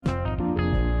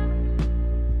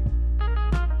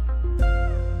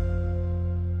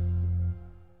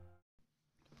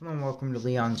welcome to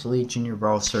Leon's Legion, your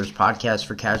Brawl Stars podcast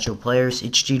for casual players.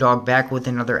 It's G-Dog back with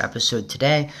another episode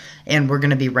today, and we're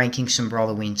going to be ranking some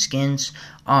BrawlOween skins.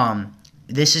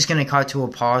 This is going to cut to a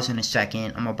pause in a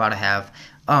second. I'm about to have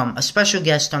a special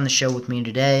guest on the show with me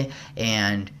today,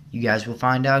 and you guys will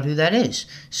find out who that is.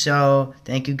 So,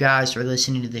 thank you guys for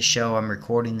listening to this show. I'm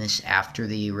recording this after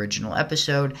the original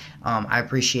episode. I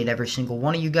appreciate every single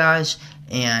one of you guys,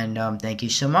 and thank you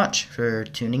so much for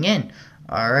tuning in.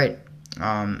 All right.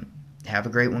 Have a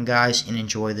great one, guys, and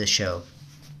enjoy the show.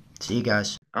 See you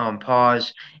guys.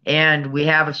 Pause. And we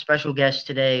have a special guest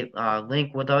today,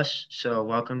 Link, with us. So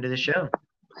welcome to the show.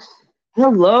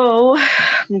 Hello.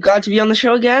 I'm glad to be on the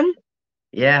show again.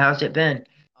 Yeah, how's it been?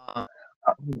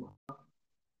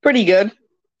 Pretty good.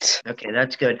 Okay,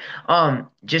 that's good.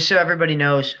 Just so everybody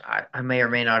knows, I may or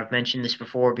may not have mentioned this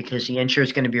before because the intro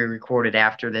is going to be recorded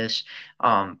after this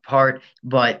part,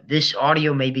 but this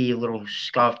audio may be a little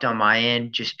scuffed on my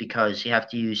end just because you have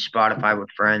to use Spotify with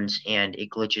friends and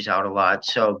it glitches out a lot.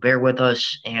 So bear with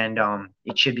us, and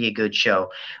it should be a good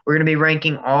show. We're going to be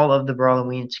ranking all of the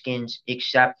BrawlOween skins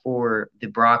except for the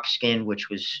Brock skin, which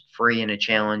was free in a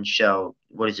challenge. So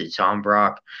what is it,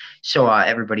 Zombrock? So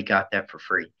everybody got that for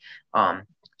free.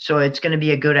 So it's going to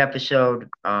be a good episode.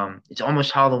 It's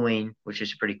almost Halloween, which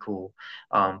is pretty cool.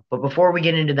 But before we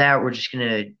get into that, we're just going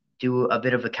to do a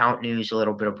bit of account news, a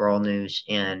little bit of Brawl news,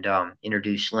 and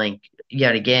introduce Link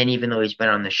yet again, even though he's been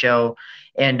on the show.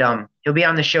 And he'll be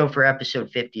on the show for episode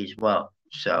 50 as well.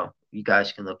 So you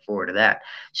guys can look forward to that.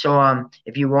 So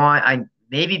if you want,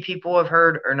 maybe people have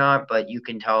heard or not, but you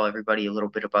can tell everybody a little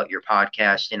bit about your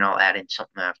podcast, and I'll add in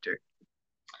something after.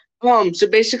 So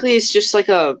basically it's just like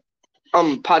a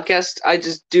podcast. I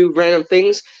just do random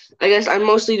things. I guess I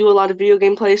mostly do a lot of video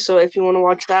game play, so if you want to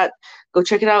watch that, go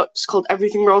check it out. It's called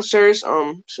Everything Brawl Stars.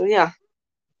 So yeah.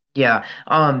 Yeah.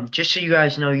 Just so you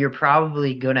guys know, you're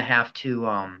probably gonna have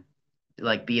to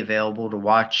be available to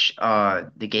watch the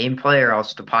gameplay, or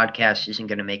else the podcast isn't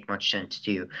gonna make much sense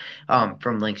to you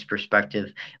from Link's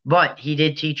perspective. But he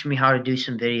did teach me how to do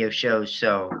some video shows,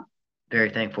 so very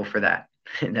thankful for that.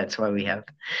 And that's why we have.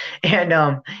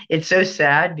 And it's so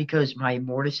sad because my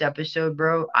Mortis episode,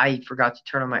 bro, I forgot to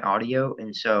turn on my audio,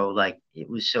 and so it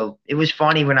was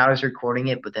funny when I was recording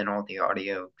it, but then all the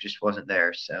audio just wasn't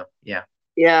there. So yeah.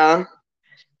 Yeah.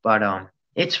 But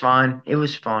it's fine. It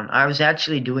was fun. I was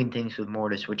actually doing things with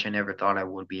Mortis, which I never thought I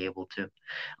would be able to.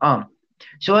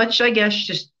 So let's, I guess,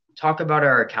 just talk about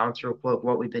our accounts real quick,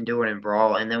 what we've been doing in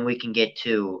Brawl, and then we can get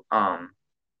to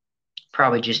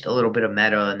probably just a little bit of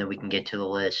meta, and then we can get to the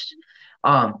list.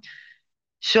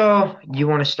 So you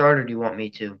want to start, or do you want me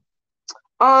to?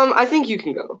 I think you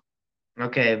can go.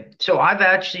 Okay. So I've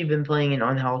actually been playing an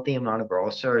unhealthy amount of Brawl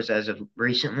Stars as of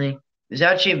recently. It was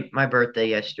actually my birthday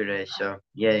yesterday, so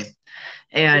yay.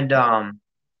 And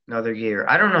another year.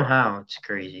 I don't know how. It's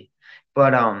crazy.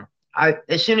 But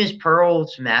as soon as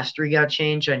Pearl's mastery got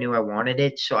changed, I knew I wanted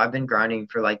it. So I've been grinding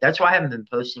for that's why I haven't been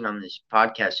posting on this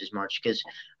podcast as much, because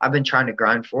I've been trying to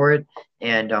grind for it.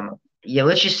 And yeah,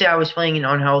 let's just say I was playing an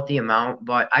unhealthy amount,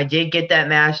 but I did get that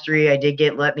mastery. I did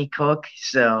get Let Me Cook,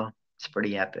 so it's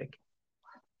pretty epic.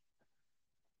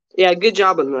 Yeah, good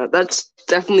job on that. That's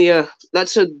definitely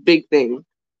that's a big thing.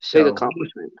 Big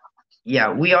accomplishment.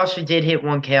 Yeah, we also did hit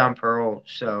 1K on Pearl,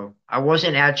 so I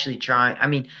wasn't actually trying. I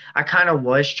mean, I kind of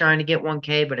was trying to get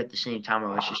 1K, but at the same time,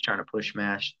 I was just trying to push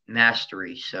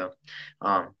mastery. So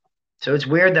it's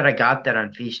weird that I got that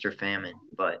on Feast or Famine,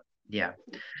 but yeah,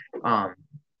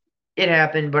 it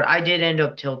happened. But I did end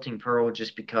up tilting Pearl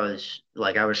just because,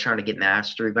 I was trying to get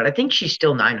mastery. But I think she's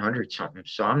still 900 something,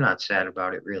 so I'm not sad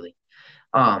about it really.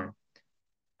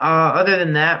 Other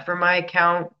than that, for my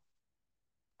account.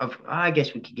 I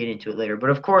guess we could get into it later, but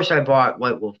of course I bought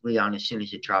White Wolf Leon as soon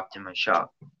as it dropped in my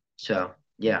shop. So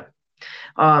yeah,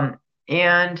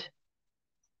 and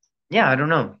yeah, I don't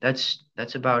know. That's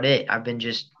about it. I've been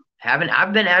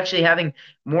actually having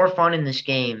more fun in this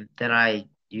game than I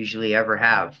usually ever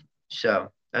have.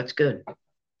 So that's good.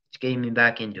 It's getting me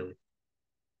back into it.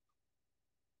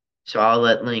 So I'll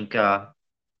let Link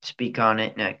speak on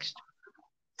it next.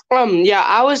 Yeah,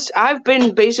 I've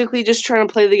been basically just trying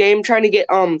to play the game, trying to get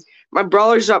my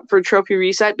brawlers up for trophy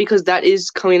reset, because that is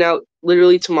coming out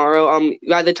literally tomorrow.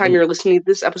 By the time you're listening to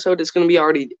this episode, it's gonna be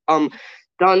already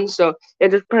done. So yeah,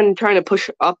 just trying to push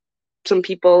up some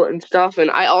people and stuff.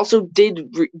 And I also did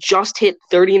just hit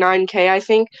 39K, I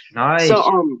think. Nice.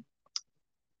 So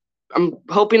I'm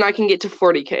hoping I can get to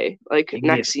 40K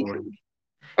next season,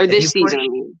 or this season. I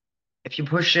mean. If you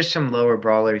push just some lower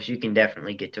brawlers, you can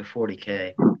definitely get to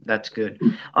 40K. That's good.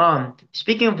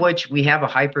 Speaking of which, we have a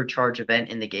hypercharge event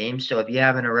in the game, so if you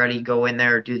haven't already, go in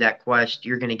there, do that quest.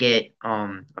 You're gonna get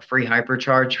a free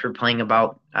hypercharge for playing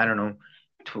about, I don't know,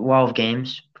 12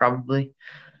 games probably.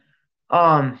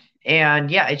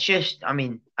 And yeah, it's just, I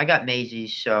mean, I got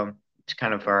Maisie's, so it's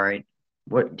kind of all right.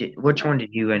 Which one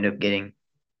did you end up getting?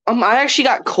 I actually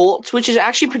got Colts, which is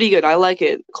actually pretty good. I like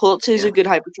it. Colts is a Yeah. good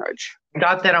hypercharge.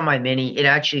 Got that on my mini. It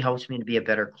actually helps me to be a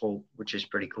better Colt, which is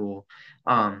pretty cool.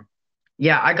 Um,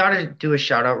 yeah, I gotta do a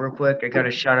shout out real quick. I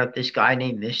gotta shout out this guy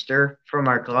named Mister from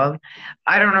our club.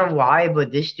 I don't know why,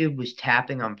 but this dude was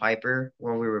tapping on Piper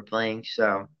when we were playing.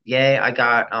 So yeah, I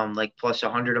got like plus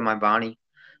 100 on my bounty.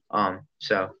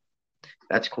 So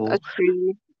that's cool. That's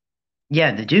crazy.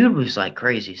 Yeah, the dude was like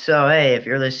crazy. So hey, if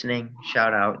you're listening,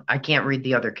 shout out. I can't read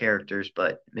the other characters,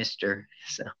 but Mister.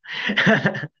 So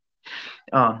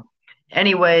um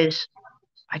anyways,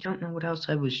 I don't know what else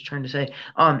I was trying to say.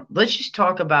 Let's just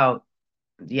talk about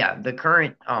the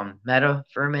current meta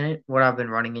for a minute, what I've been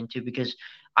running into because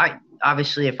I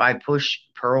obviously if I push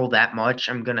Pearl that much,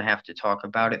 I'm gonna have to talk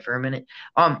about it for a minute.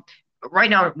 Um, right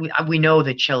now we know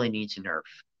that Shelly needs a nerf.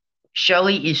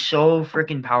 Shelly is so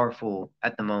freaking powerful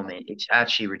at the moment. It's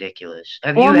actually ridiculous.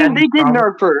 Have Well, you I had mean, this they did problem?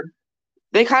 nerf her.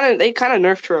 They kind of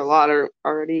nerfed her a lot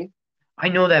already. I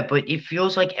know that, but it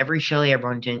feels like every Shelly I've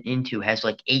into has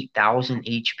like 8,000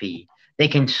 HP. They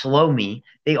can slow me.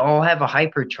 They all have a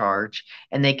hypercharge,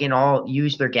 and they can all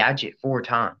use their gadget 4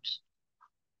 times.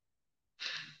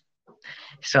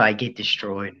 So I get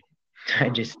destroyed. I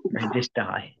just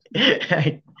die.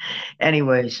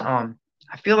 Anyways,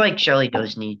 I feel like Shelly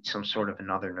does need some sort of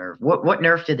another nerf. What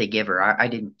nerf did they give her? I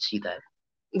didn't see that.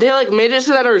 They like made it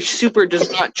so that her super does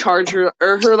not charge her,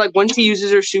 or her like when she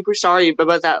uses her super. Sorry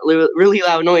about that really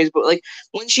loud noise, but like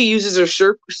when she uses her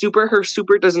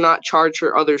super does not charge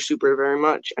her other super very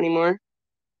much anymore.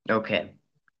 Okay.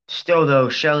 Still though,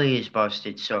 Shelly is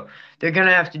busted, so they're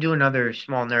gonna have to do another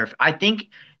small nerf. I think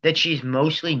that she's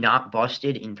mostly not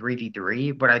busted in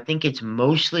 3v3, but I think it's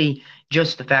mostly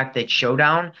just the fact that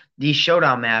these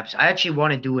showdown maps, I actually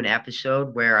want to do an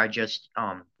episode where I just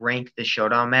rank the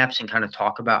showdown maps and kind of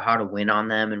talk about how to win on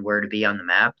them and where to be on the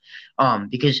map.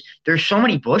 Because there's so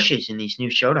many bushes in these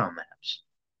new showdown maps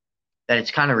that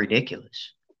it's kind of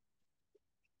ridiculous.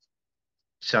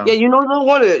 Yeah, So you know the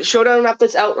one showdown map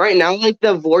that's out right now, like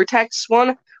the Vortex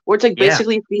one, where it's like yeah.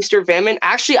 basically feast or famine.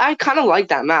 Actually, I kind of like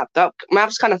that map. That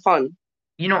map's kind of fun.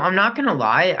 I'm not gonna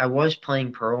lie, I was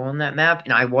playing Pearl on that map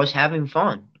and I was having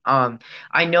fun.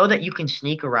 I know that you can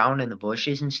sneak around in the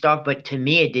bushes and stuff, but to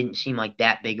me it didn't seem like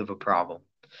that big of a problem.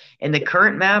 And the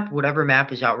current map, whatever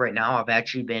map is out right now, I've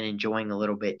actually been enjoying a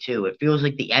little bit too. It feels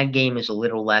like the end game is a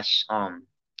little less I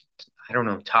don't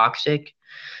know, toxic.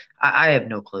 I have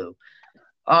no clue.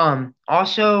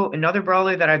 Also another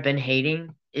brawler that I've been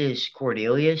hating is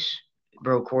Cordelius.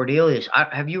 Bro, Cordelius.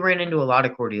 Have you ran into a lot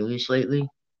of Cordelius lately?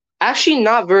 Actually,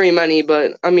 not very many,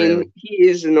 but I mean, Really? he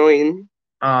is annoying.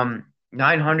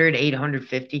 900,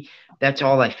 850. That's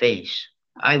all I face.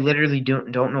 I literally don't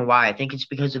know why. I think it's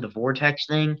because of the vortex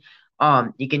thing.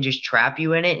 You can just trap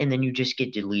you in it and then you just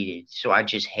get deleted. So I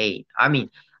just hate. I mean,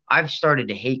 I've started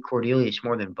to hate Cordelius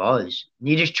more than Buzz.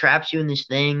 He just traps you in this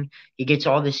thing. He gets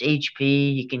all this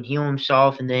HP. He can heal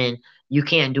himself, and then you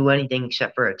can't do anything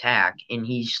except for attack. And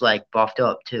he's like buffed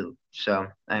up too. So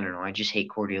I don't know. I just hate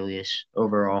Cordelius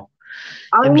overall.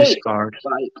 I Him just hate scarred.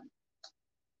 like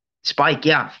Spike,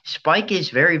 yeah. Spike is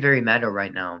very, very meta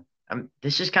right now.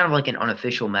 This is kind of like an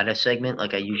unofficial meta segment.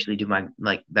 Like I usually do my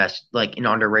like best, like an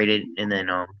underrated, and then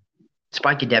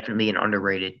Spike is definitely an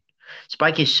underrated.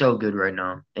 Spike is so good right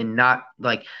now, and not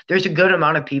like there's a good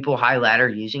amount of people high ladder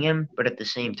using him, but at the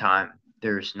same time,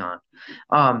 there's not.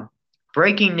 Um,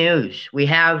 Breaking news: we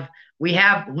have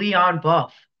Leon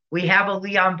buff. We have a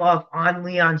Leon buff on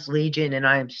Leon's Legion, and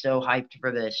I am so hyped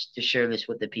for this to share this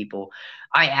with the people.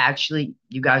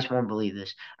 You guys won't believe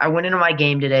this. I went into my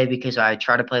game today because I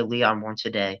try to play Leon once a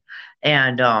day,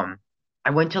 and I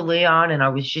went to Leon and I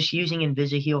was just using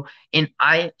Invisi-Heal, and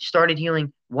I started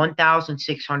healing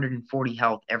 1,640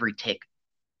 health every tick.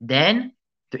 Then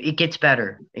it gets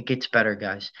better. It gets better,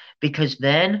 guys, because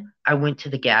then I went to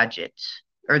the gadgets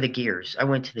or the gears. I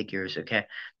went to the gears, okay,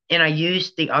 and I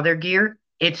used the other gear.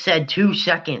 It said 2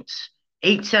 seconds,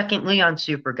 8 second Leon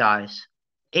super, guys,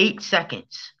 8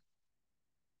 seconds.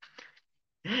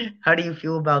 How do you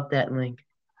feel about that, Link?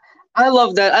 I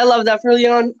love that. I love that for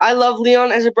Leon. I love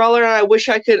Leon as a brawler, and I wish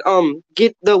I could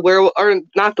get the werewolf or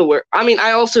not the werewolf. I mean,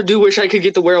 I also do wish I could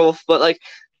get the werewolf, but like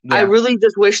I Yeah. really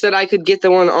just wish that I could get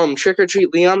the one Trick or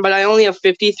Treat Leon, but I only have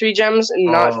 53 gems and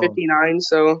not Oh, 59,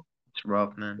 so It's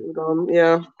rough, man.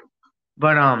 Yeah.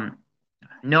 But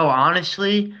no,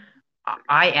 honestly,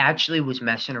 I actually was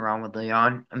messing around with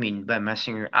Leon. I mean, by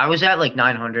I was at like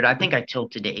 900. I think I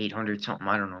tilted to 800 something.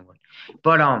 I don't know what.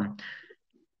 But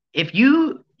if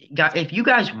if you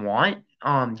guys want,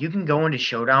 you can go into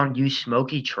Showdown, use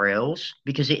Smoky Trails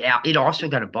because it also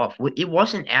got a buff. It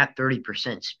wasn't at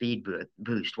 30% speed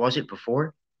boost, was it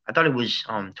before? I thought it was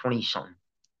 20 something.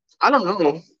 I don't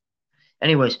know.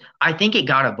 Anyways, I think it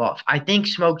got a buff. I think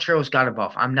Smoke Trails got a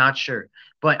buff. I'm not sure.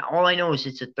 But all I know is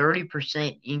it's a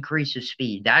 30% increase of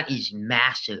speed. That is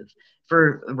massive.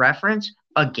 For reference,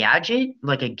 a gadget,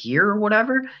 like a gear or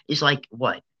whatever, is like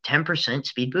what, 10%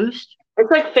 speed boost?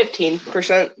 It's like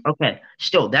 15%. Okay,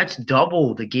 still, that's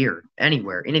double the gear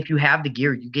anywhere. And if you have the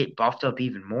gear, you get buffed up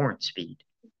even more in speed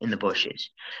in the bushes.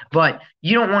 But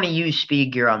you don't want to use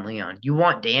speed gear on Leon. You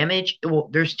want damage. Well,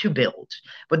 there's two builds.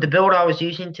 But the build I was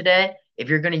using today, if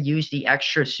you're going to use the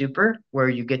extra super where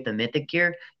you get the mythic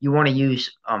gear, you want to use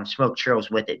smoke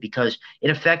trails with it because it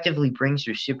effectively brings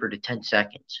your super to 10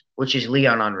 seconds, which is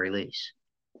Leon on release.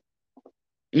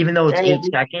 Even though it's 8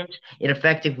 seconds, it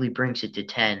effectively brings it to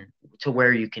 10 to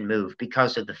where you can move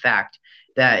because of the fact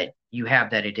that you have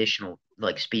that additional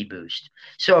like speed boost.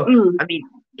 So, I mean,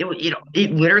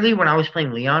 it literally when I was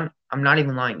playing Leon, I'm not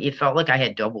even lying, it felt like I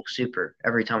had double super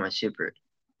every time I supered.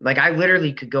 Like I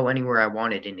literally could go anywhere I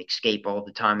wanted and escape all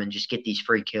the time and just get these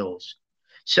free kills.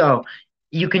 So,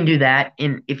 you can do that.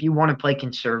 And if you want to play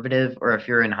conservative or if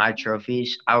you're in high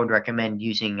trophies, I would recommend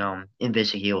using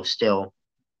Invisiheal still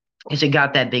because it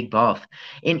got that big buff.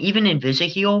 And even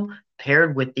Invisiheal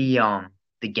paired with the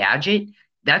gadget,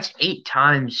 that's 8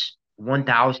 times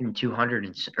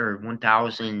 1,200 or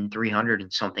 1,300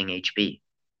 and something HP.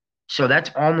 So that's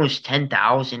almost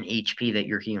 10,000 HP that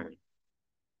you're healing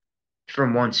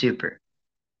from one super.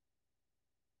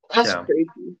 That's So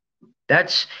crazy.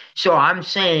 that's so I'm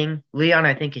saying Leon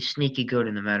I think is sneaky good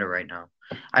in the meta right now.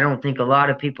 I don't think a lot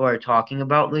of people are talking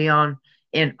about Leon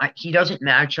and he doesn't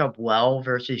match up well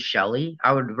versus Shelly.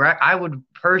 I would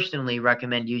personally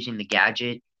recommend using the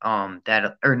gadget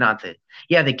that or not the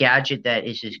yeah the gadget that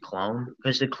is his clone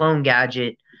because the clone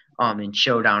gadget in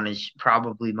Showdown is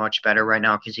probably much better right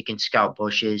now because it can scout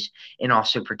bushes and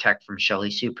also protect from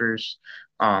Shelly supers.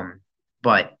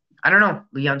 But I don't know.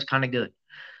 Leon's kind of good.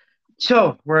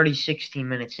 So we're already 16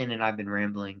 minutes in, and I've been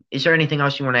rambling. Is there anything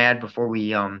else you want to add before we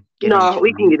get No, into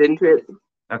we can get into it.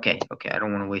 Okay. I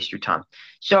don't want to waste your time.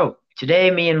 So today,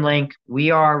 me and Link,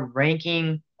 we are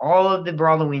ranking all of the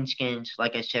BrawlOween skins,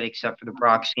 like I said, except for the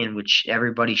Brock skin, which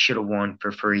everybody should have won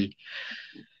for free.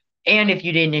 And if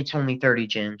you didn't, it's only 30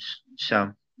 gems,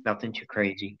 so nothing too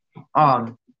crazy.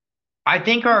 Um, I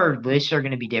think our lists are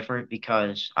going to be different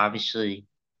because obviously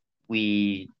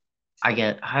we I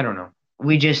don't know.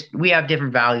 We have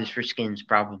different values for skins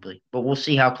probably, but we'll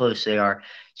see how close they are.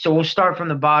 So we'll start from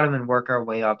the bottom and work our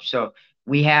way up. So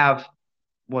we have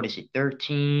what is it,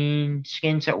 13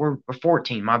 skins that we're or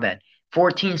 14, my bad.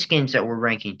 14 skins that we're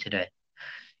ranking today.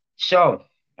 So,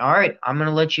 all right, I'm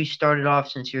gonna let you start it off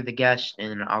since you're the guest,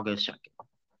 and I'll go second.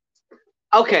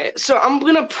 Okay, so I'm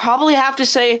gonna probably have to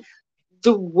say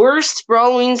the worst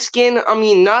BrawlOween skin. I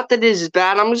mean, not that it is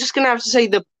bad. I'm just gonna have to say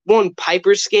the one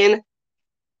Piper skin.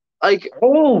 Like,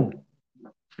 Oh,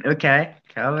 okay.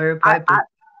 Color Piper.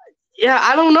 yeah,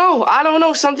 I don't know. I don't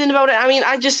know something about it. I mean,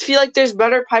 I just feel like there's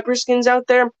better Piper skins out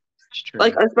there. It's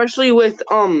Like, true. especially with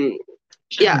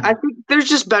yeah, I think there's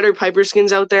just better Piper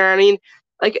skins out there. I mean,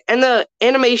 like, and the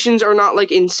animations are not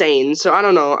like insane. So I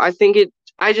don't know.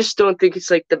 I just don't think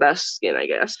it's like the best skin. I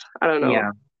guess I don't know. Yeah.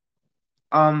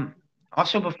 Um,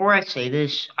 Also, before I say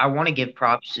this, I want to give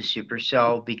props to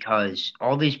Supercell because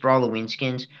all these BrawlOween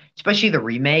skins, especially the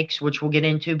remakes, which we'll get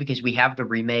into because we have the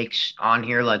remakes on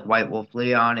here, like White Wolf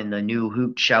Leon and the new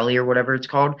Hoot Shelly or whatever it's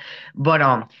called. But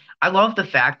I love the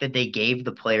fact that they gave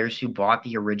the players who bought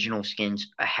the original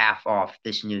skins a half off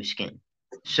this new skin.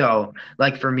 So,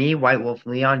 like for me, White Wolf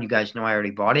Leon, you guys know I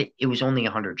already bought it. It was only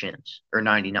 100 gems or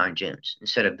 99 gems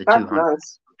instead of the That's 200.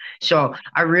 nice. So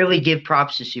I really give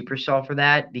props to Supercell for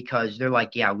that because they're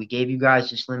like, yeah, we gave you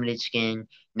guys this limited skin.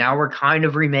 Now we're kind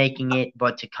of remaking it,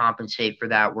 but to compensate for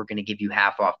that, we're going to give you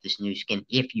half off this new skin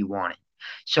if you want it.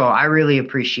 So I really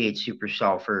appreciate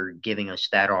Supercell for giving us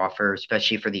that offer,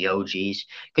 especially for the OGs,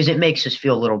 because it makes us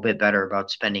feel a little bit better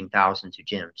about spending thousands of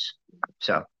gems.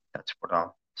 So that's what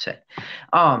I'll say.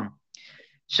 Um,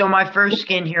 so my first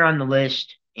skin here on the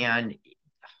list, and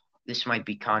this might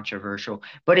be controversial,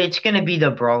 but it's going to be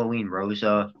the BrawlOween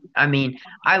Rosa. I mean,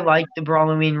 I like the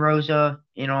BrawlOween Rosa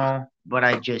and all, but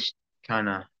I just kind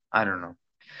of, I don't know.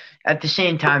 At the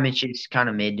same time, it's just kind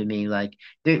of mid to me. Like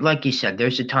you said,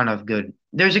 there's a ton of good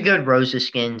There's a good Rosa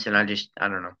skins, and I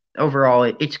don't know. Overall,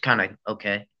 it's kind of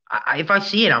okay. If I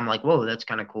see it, I'm like, whoa, that's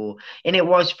kind of cool. And it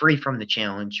was free from the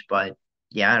challenge, but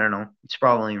yeah, I don't know. It's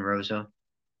probably in Rosa.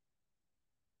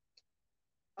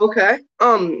 Okay.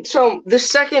 So the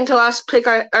second to last pick,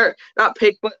 or not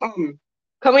pick, but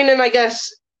coming in, I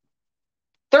guess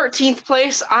 13th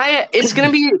place. It's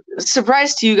gonna be a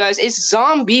surprise to you guys. It's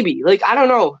Zombie. Like, I don't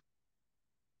know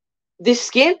this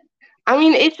skin. I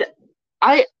mean,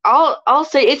 I'll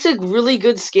say it's a really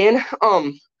good skin.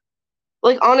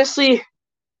 Like honestly,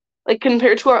 like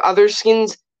compared to our other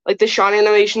skins, like the shot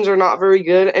animations are not very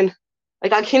good, and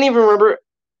like I can't even remember.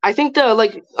 I think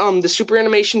the super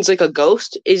animation's like a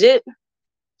ghost. Is it?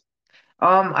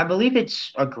 I believe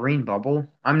it's a green bubble.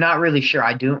 I'm not really sure.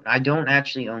 I don't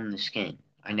actually own the skin.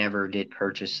 I never did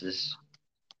purchase this.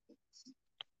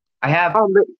 I have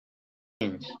Um, but,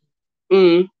 skins,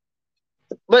 mm,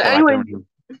 but so I anyway, don't know.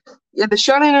 yeah, the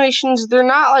shot animations they're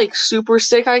not like super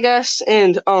sick, I guess,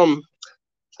 and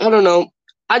I don't know.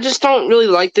 I just don't really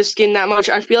like this skin that much.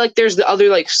 I feel like there's the other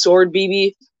like sword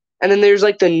BB, and then there's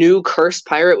like the new cursed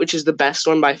pirate, which is the best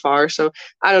one by far. So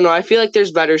I don't know. I feel like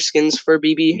there's better skins for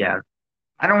BB. Yeah,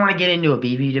 I don't want to get into a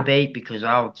BB debate because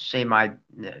I'll say mine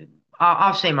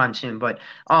soon. But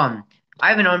I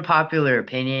have an unpopular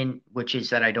opinion, which is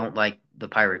that I don't like the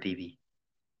pirate BB.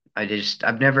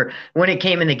 I've never when it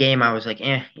came in the game, I was like,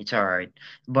 it's all right.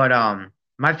 But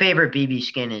my favorite BB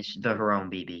skin is the Heron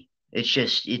BB. It's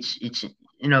just it's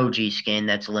an OG skin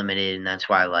that's limited, and that's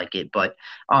why I like it. But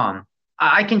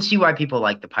I can see why people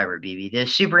like the pirate BB. The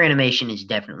super animation is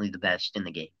definitely the best in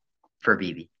the game for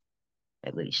BB,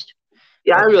 at least.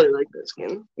 Yeah, I But yeah. really like that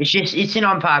skin. It's an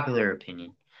unpopular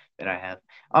opinion that I have.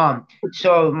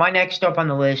 So my next up on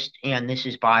the list, and this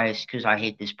is biased because I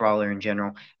hate this brawler in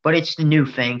general, but it's the new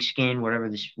Fang skin, whatever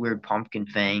this weird pumpkin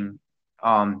Fang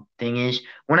thing is.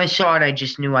 When I saw it, I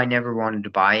just knew I never wanted to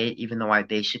buy it, even though I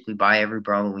basically buy every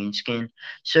BrawlOween skin.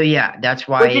 So yeah, that's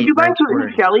why Wait, did it you buy ranks Sweet where and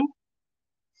it is. Shelly?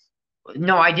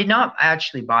 No, I did not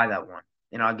actually buy that one,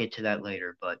 and I'll get to that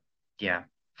later. But yeah,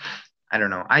 I don't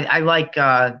know. I like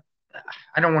I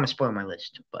don't want to spoil my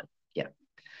list, but yeah.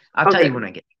 I'll tell Okay. you when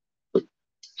I get.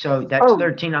 So that's Oh,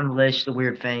 13 on the list, the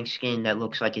weird Fang skin that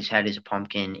looks like his head is a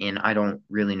pumpkin, and I don't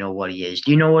really know what he is.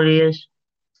 Do you know what he is?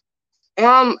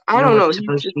 I You know don't what know. it's He's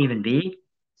supposed just to even be?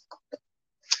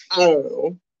 I don't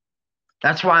know.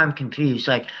 That's why I'm confused.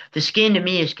 Like the skin to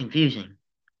me is confusing.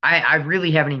 I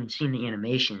really haven't even seen the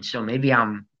animation, so maybe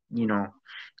I'm,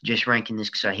 just ranking this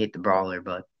because I hate the brawler,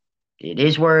 but it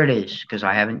is where it is because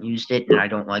I haven't used it and I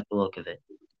don't like the look of it.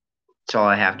 That's all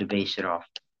I have to base it off.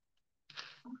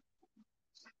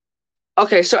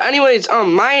 Okay, so anyways,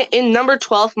 my in number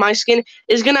 12, my skin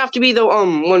is gonna have to be the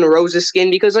one Rose's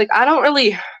skin because like I don't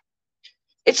really.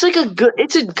 It's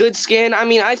a good skin. I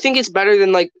mean, I think it's better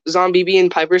than like Zombie B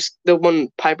and the one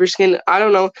Piper skin. I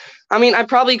don't know. I mean, I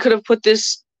probably could have put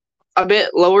this a bit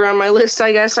lower on my list,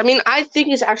 I guess. I mean, I think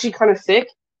it's actually kind of thick,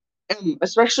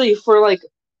 especially for like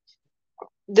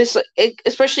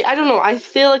especially I don't know. I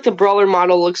feel like the brawler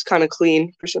model looks kind of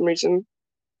clean for some reason.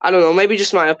 I don't know. Maybe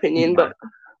just my opinion, Yeah. but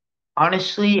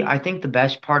Honestly, I think the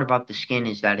best part about the skin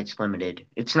is that it's limited.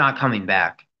 It's not coming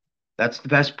back. That's the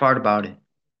best part about it,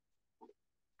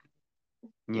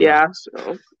 you know. yeah.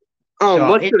 So, So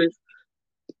what's yours?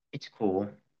 it's cool.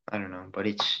 I don't know, but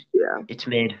Yeah. it's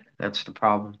mid. That's the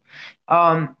problem.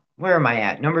 Where am I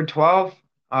at? Number 12,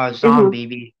 Hmm.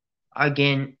 Zombie.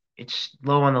 Again, it's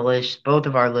low on the list. Both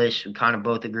of our lists, we kind of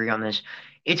both agree on this.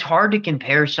 It's hard to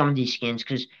compare some of these skins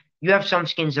because you have some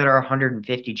skins that are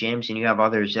 150 gems and you have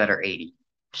others that are 80.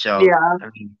 So, Yeah. I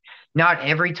mean, not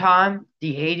every time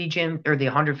the 80 gem or the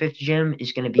 150 gem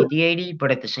is going to beat the 80,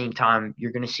 but at the same time,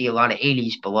 you're going to see a lot of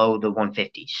 80s below the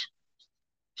 150s.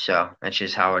 So that's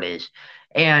just how it is.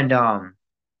 And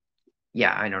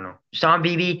yeah, I don't know.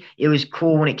 Zombie, it was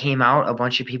cool when it came out. A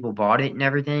bunch of people bought it and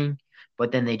everything,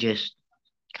 but then they just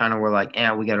kind of were like,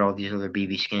 we got all these other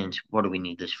BB skins. What do we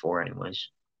need this for anyways?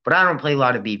 But I don't play a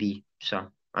lot of BB, so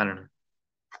I don't know.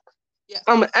 Yeah.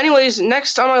 Anyways,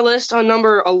 next on my list on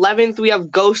number 11th, we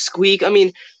have Ghost Squeak. I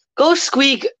mean, Ghost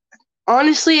Squeak.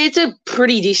 Honestly, it's a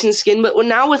pretty decent skin, but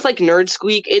now with like Nerd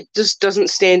Squeak, it just doesn't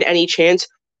stand any chance.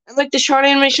 And like the shot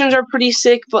animations are pretty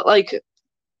sick, but like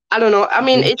I don't know. I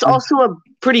mean, it's also a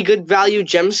pretty good value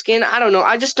gem skin. I don't know.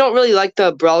 I just don't really like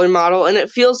the brawler model, and it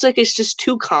feels like it's just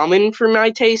too common for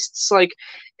my tastes. Like,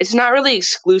 it's not really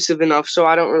exclusive enough, so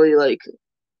I don't really like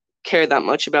care that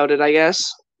much about it, I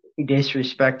guess. You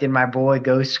disrespected my boy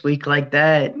Go Squeak like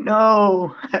that.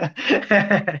 No.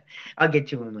 I'll get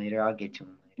to him later. I'll get to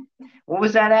him later. What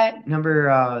was that at?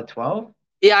 Number 12?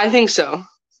 Yeah, I think so.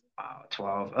 Oh,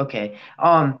 12. Okay.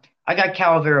 I got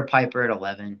Calavera Piper at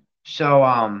 11. So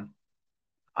I'm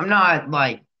not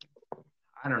like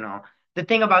I don't know. The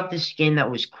thing about this skin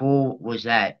that was cool was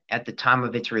that at the time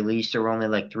of its release, there were only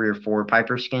like three or four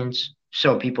Piper skins,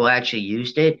 so people actually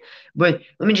used it. But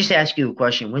let me just ask you a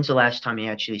question: when's the last time you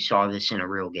actually saw this in a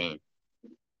real game?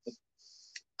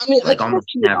 I mean, I Like can't almost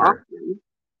see it never. often.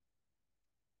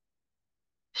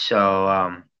 So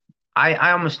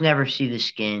I almost never see the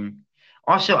skin.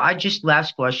 Also, I just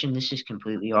last question. This is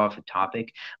completely off the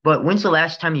topic, but when's the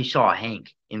last time you saw a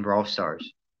Hank in Brawl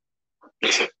Stars,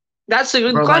 That's a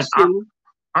good bro? Like question.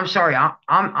 I'm sorry.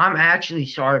 I'm actually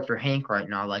sorry for Hank right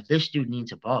now. Like this dude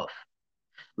needs a buff.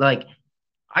 Like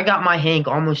I got my Hank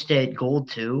almost at gold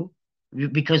too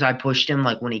because I pushed him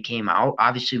like when he came out.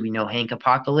 Obviously, we know Hank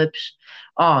Apocalypse.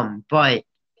 But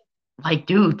like,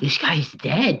 dude, this guy's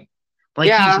dead.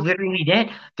 Like he's Yeah, literally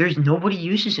dead. There's nobody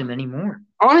uses him anymore.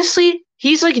 honestly,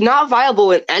 he's like not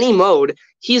viable in any mode.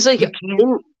 He's like You can't.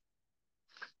 in.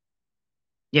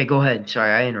 Yeah, go ahead.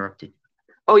 Sorry, I interrupted.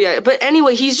 Oh yeah, but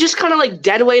anyway, he's just kind of like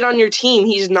dead weight on your team.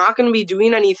 He's not going to be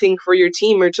doing anything for your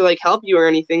team or to like help you or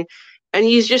anything, and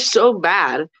he's just so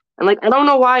bad. And like I don't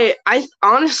know why. I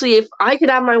honestly, if I could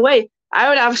have my way, I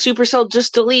would have Supercell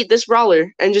just delete this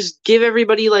brawler and just give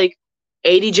everybody like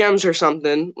 80 gems or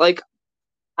something. Like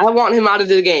I want him out of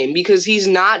the game because he's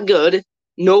not good.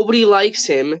 Nobody likes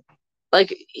him.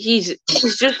 Like he's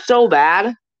just so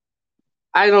bad.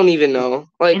 I don't even know.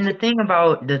 And Like the thing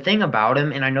about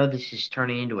him, and I know this is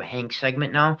turning into a Hank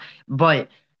segment now, but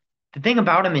the thing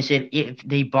about him is that if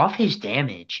they buff his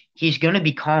damage, he's going to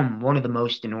become one of the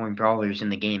most annoying brawlers in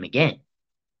the game again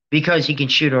because he can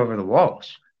shoot over the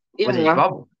walls with his yeah,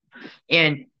 bubble.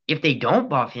 And if they don't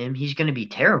buff him, he's going to be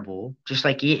terrible, just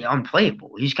like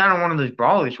unplayable. He's kind of one of those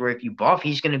brawlers where if you buff,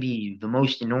 he's going to be the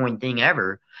most annoying thing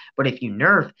ever. But if you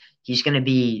nerf, he's going to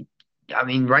be, I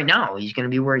mean, right now, he's going to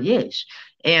be where he is.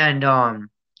 And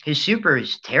his super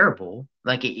is terrible.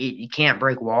 Like, it can't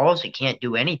break walls, it can't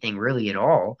do anything really at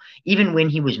all. Even when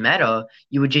he was meta,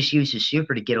 you would just use his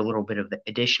super to get a little bit of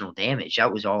additional damage.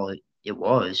 That was all it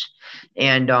was.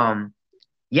 And,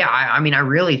 yeah, I mean, I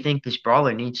really think this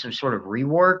brawler needs some sort of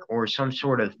rework or some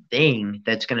sort of thing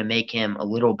that's going to make him a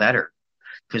little better.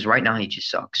 Because right now he just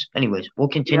sucks. Anyways, we'll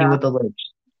continue yeah. with the list.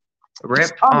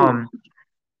 Rip, Um,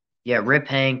 yeah, Rip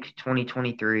Hank,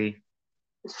 2023.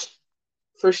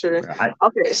 for sure. I,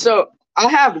 Okay, so I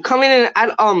have coming in at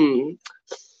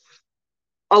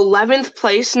 11th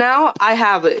place now. I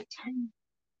have it.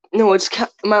 No, it's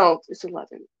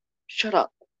 11. Shut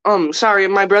up. Sorry,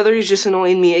 my brother is just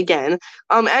annoying me again.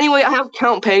 Anyway, I have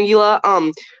Count Pangula.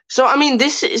 So I mean,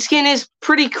 this skin is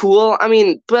pretty cool. I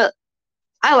mean, but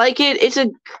I like it. It's a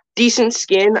decent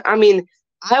skin. I mean,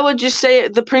 I would just say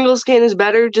the Pringle skin is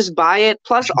better. Just buy it.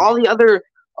 Plus, all the other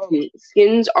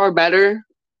skins are better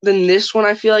than this one.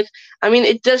 I feel like. I mean,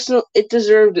 it doesn't. It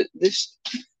deserved this.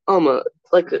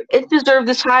 Like it deserved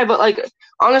this high, but like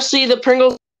honestly, the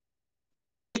Pringle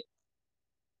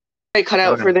I cut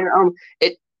oh out for no, there.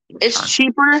 It it's it's fine.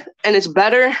 cheaper and it's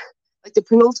better. Like the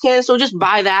Pringles can, so just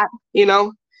buy that. You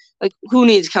know, like who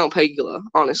needs Count Pegula?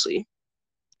 Honestly.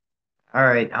 All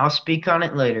right, I'll speak on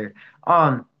it later.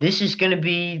 This is going to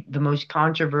be the most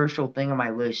controversial thing on my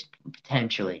list,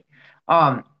 potentially.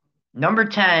 Um, number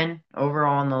 10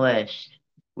 overall on the list,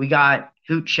 we got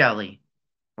Hoot Shelly,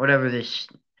 whatever this.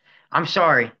 I'm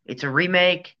sorry, it's a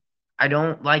remake. I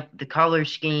don't like the color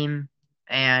scheme,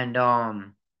 and I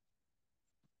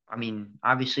mean,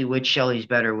 obviously, which Shelly's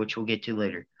better, which we'll get to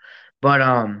later. But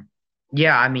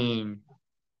yeah, I mean,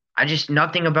 I just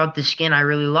nothing about the skin I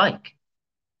really like.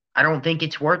 I don't think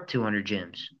it's worth 200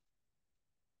 gems.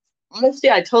 Honestly,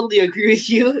 I totally agree with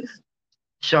you.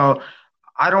 So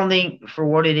I don't think for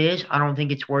what it is, I don't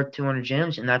think it's worth 200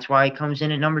 gems, and that's why it comes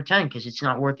in at number 10 because it's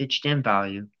not worth its gem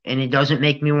value, and it doesn't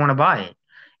make me want to buy it.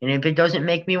 And if it doesn't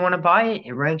make me want to buy it,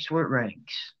 it ranks where it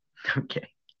ranks. Okay.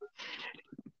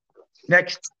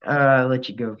 Next, let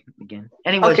you go again.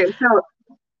 Anyways, Okay, so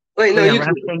wait, oh no, yeah, you can.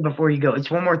 last thing before you go.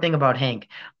 It's one more thing about Hank.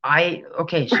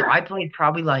 Okay, so I played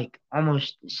probably like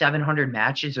almost 700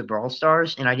 matches of Brawl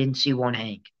Stars, and I didn't see one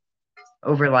Hank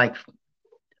over like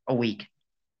a week,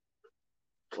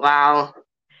 Wow.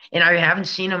 and I haven't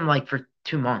seen him like for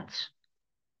 2 months.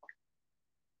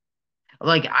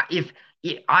 Like if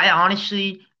I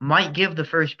honestly might give the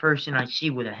first person I see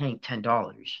with a Hank $10.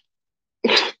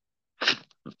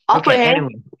 I'll Okay, play Hank.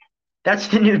 anyway, that's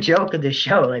the new joke of the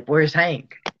show. Like, where's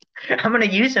Hank? I'm gonna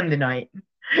use him tonight.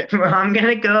 I'm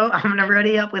gonna go. I'm gonna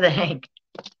ready up with a Hank.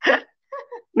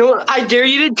 No, I dare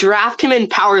you to draft him in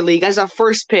Power League as a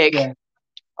first pick. Yeah.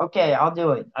 Okay, I'll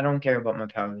do it. I don't care about my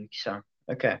power league, so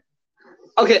okay.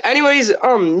 Okay. Anyways,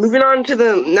 moving on to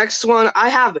the next one. I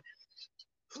have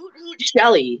Hoot Hoot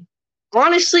Shelly.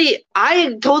 Honestly,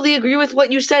 I totally agree with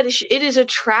what you said. It is a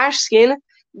trash skin.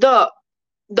 The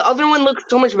the other one looks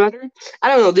so much better. I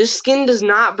don't know. This skin does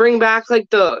not bring back like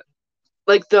the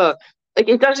like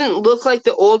it doesn't look like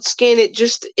the old skin.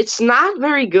 It's not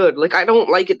very good. Like I don't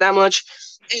like it that much.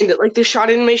 And like the shot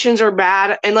animations are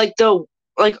bad and like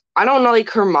I don't know like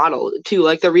her model too.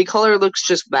 Like the recolor looks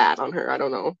just bad on her. I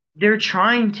don't know. They're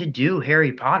trying to do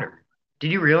Harry Potter.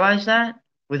 Did you realize that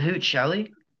with Hoot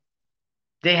Shelley?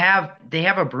 They have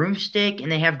a broomstick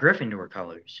and they have Gryffindor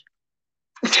colors.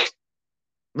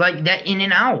 Like that in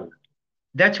and out.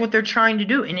 That's what they're trying to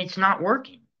do, and it's not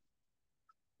working.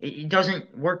 It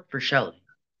doesn't work for Shelley.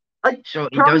 Like So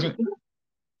it probably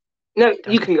no,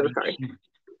 you doesn't can go, make sorry. sense.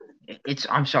 It's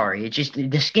I'm sorry. It just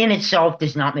the skin itself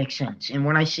does not make sense. And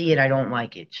when I see it, I don't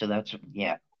like it. So that's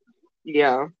yeah.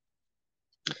 Yeah.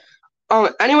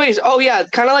 Anyways, oh yeah,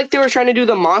 kind of like they were trying to do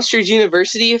the Monsters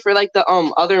University for like the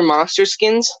other monster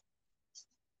skins.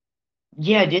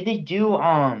 Yeah, did they do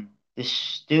the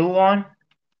stew one?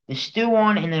 The stew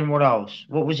one and then what else?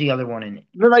 What was the other one in it?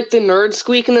 For like the Nerd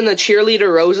Squeak and then the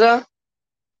Cheerleader Rosa.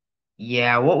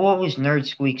 Yeah, what was Nerd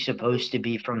Squeak supposed to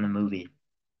be from the movie?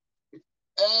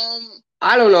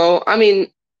 I don't know. I mean,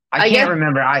 I I guess can't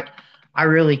remember. I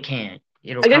really can't.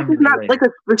 It'll I guess come to it's me not like later. a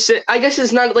specific. I guess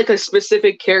it's not like a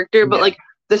specific character, but Yeah. like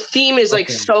the theme is like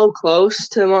Okay. so close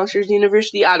to Monsters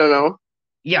University. I don't know.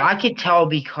 Yeah, I could tell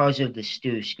because of the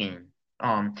stew skin.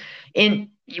 And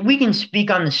we can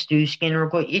speak on the stew skin real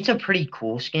quick. It's a pretty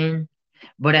cool skin,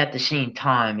 but at the same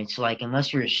time, it's like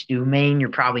unless you're a stew main, you're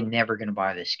probably never gonna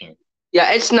buy this skin.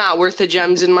 Yeah, it's not worth the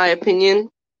gems in my opinion.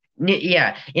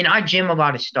 Yeah, and I gym a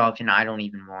lot of stuff, and I don't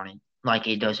even want it. Like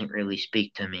it doesn't really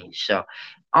speak to me. So,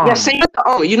 Yeah, same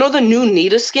with you know the new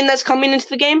Nita skin that's coming into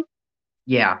the game.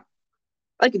 yeah,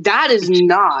 Like that is it's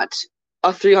not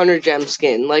a 300 gem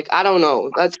skin. Like I don't know.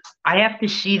 I have to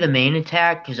see the main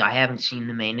attack because I haven't seen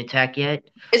the main attack yet.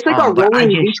 It's like a But I rolling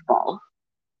just beach ball.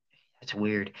 That's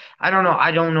weird. I don't know.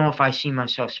 I don't know if I see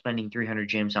myself spending 300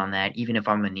 gems on that, even if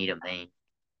I'm gonna need a main.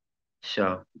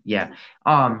 So yeah.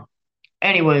 Um.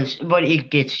 Anyways, but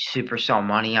it gets supercell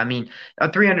money. I mean,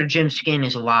 a 300 gem skin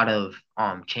is a lot of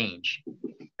change.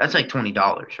 That's like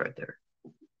 $20 right there.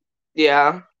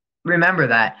 Yeah. Remember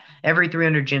that every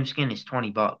 300 gem skin is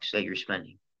 $20 that you're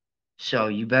spending. So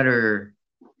you better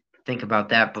think about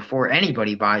that before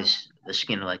anybody buys a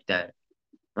skin like that,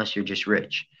 unless you're just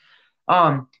rich.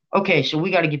 Okay, so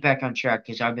we got to get back on track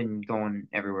because I've been going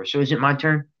everywhere. So is it my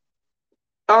turn?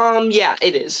 Yeah,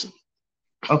 it is.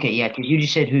 Okay, yeah, because you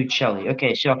just said who Shelly.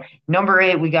 Okay, so number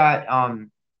 8, we got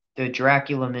the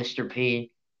Dracula Mr.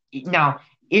 P. Now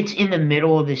it's in the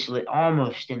middle of this list,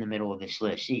 almost in the middle of this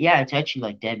list. Yeah, it's actually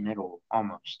like dead middle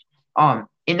almost.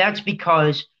 And that's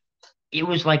because it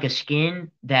was like a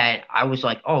skin that I was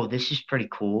like, oh, this is pretty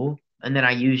cool. And then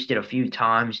I used it a few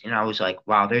times, and I was like,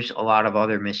 wow, there's a lot of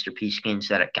other Mr. P skins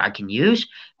that I can use.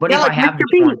 But Yeah, if I like have Mr.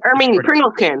 this P. one, I it's mean pretty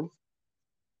Pringle cool. can.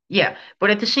 Yeah, but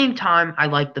at the same time, I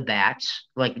like the bats.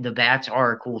 Like the bats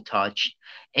are a cool touch,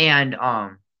 and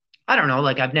I don't know.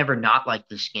 Like I've never not liked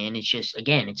the skin. It's just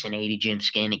again, it's an 80 gem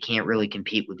skin. It can't really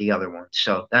compete with the other ones,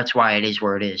 so that's why it is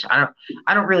where it is. I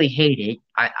don't really hate it.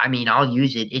 I mean, I'll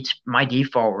use it. It's my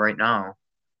default right now.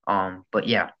 But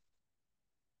yeah,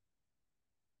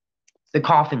 the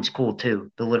coffin's cool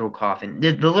too. The little coffin,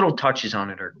 the little touches on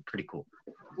it are pretty cool.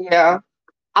 Yeah.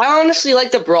 I honestly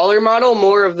like the brawler model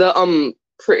more of the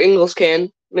Pringles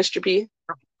can, Mr. P.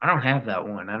 I don't have that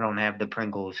one. I don't have the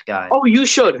Pringles guy. Oh, you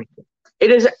should.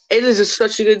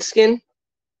 Such a good skin.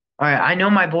 All right, I know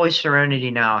my boy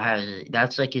Serenity now has it.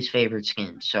 That's like his favorite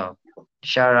skin. So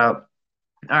shout out.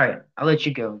 All right, I'll let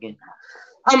you go again.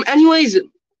 Anyways,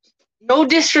 no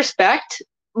disrespect,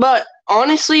 but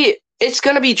honestly, it's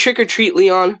gonna be Trick or Treat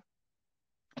Leon.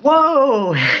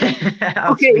 Whoa!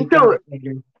 I'll Okay, speak on so it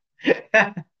later.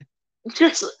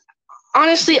 just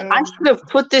honestly, I should have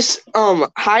put this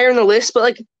higher in the list, but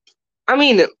like I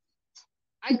mean,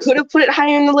 I could have put it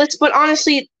higher in the list, but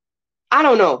honestly, I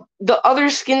don't know. The other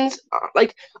skins,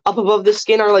 like up above the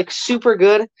skin, are like super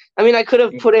good. I mean, I could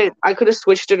have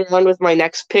switched it around with my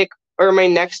next pick or my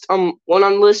next one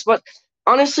on the list. But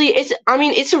honestly,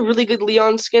 it's a really good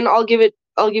Leon skin. I'll give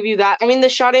you that. I mean, the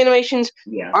shot animations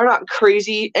Yeah, are not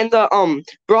crazy, and the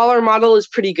brawler model is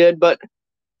pretty good. But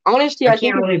honestly, I I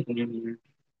think can't it's really blame you.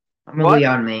 I'm a what?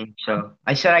 Leon main, so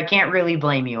I said I can't really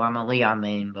blame you. I'm a Leon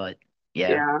main, but yeah.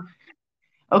 Yeah,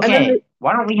 and then Okay,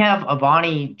 why don't we have a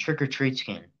Bonnie trick or treat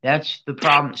skin? That's the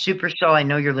problem. Supercell, I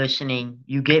know you're listening.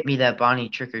 You get me that Bonnie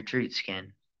trick or treat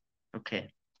skin. Okay,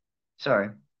 sorry.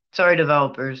 Sorry,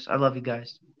 developers. I love you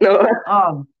guys. No,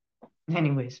 Um.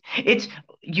 Anyways, it's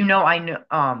I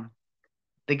know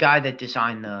the guy that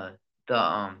designed the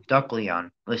Duck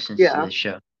Leon listens to yeah. this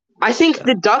show. I think So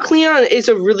the Duck Leon is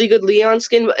a really good Leon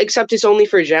skin, except it's only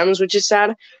for gems, which is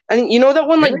sad. I think you know that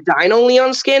one like really, Dino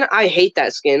Leon skin. I hate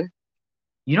that skin.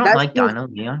 you don't That like skin, Dino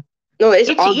Leon? no, it's It's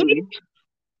it ugly.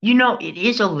 it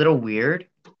is a little weird,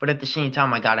 but at the same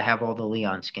time, I gotta have all the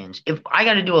Leon skins. If I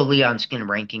gotta do a Leon skin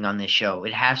ranking on this show,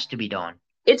 it has to be done.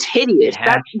 It's It hideous.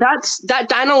 has That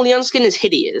Dino Leon skin is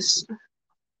hideous.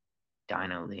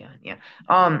 Dino Leon. Yeah.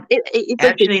 It's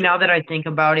like Actually, this. now that I think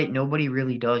about it, nobody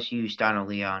really does use Dino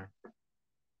Leon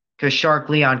because Shark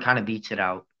Leon kind of beats it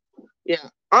out. Yeah.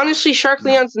 Honestly, Shark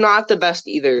No, Leon's not the best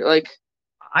either. Like,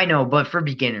 I know, but for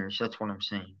beginners, that's what I'm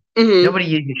saying. hmm Nobody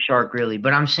uses Shark really,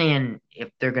 but I'm saying if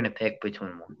they're gonna pick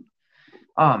between one.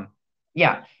 Um,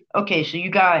 yeah. Okay, so you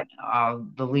got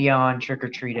the Leon Trick or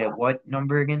Treat at what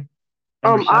number again?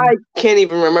 Number I seven? can't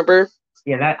even remember.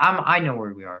 Yeah, I know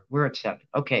where we are. We're at seven.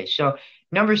 Okay, so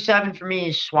number seven for me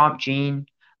is Swamp Gene.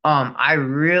 I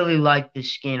really like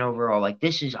this skin overall. Like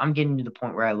I'm getting to the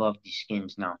point where I love these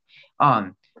skins now.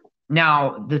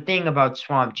 Now the thing about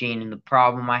Swamp Gene and the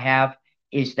problem I have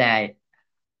is that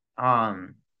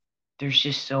um there's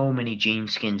just so many Gene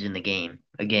skins in the game.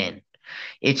 Again,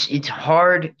 it's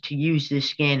hard to use this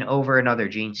skin over another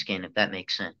Gene skin if that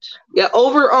makes sense. Yeah,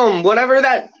 over whatever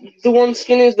that the one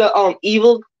skin is, the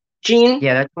evil gene.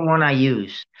 Yeah, that's the one I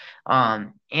use.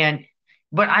 And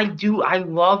but I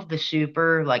love the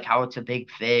super, like how it's a big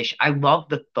fish. I love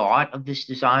the thought of this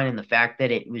design and the fact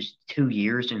that it was 2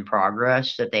 years in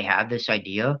progress that they had this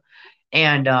idea.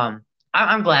 And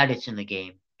I'm glad it's in the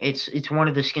game. It's one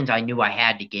of the skins I knew I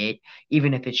had to get,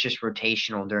 even if it's just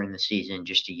rotational during the season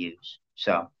just to use.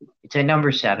 So it's at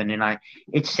number seven, and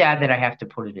it's sad that I have to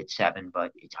put it at seven,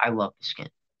 but I love the skin.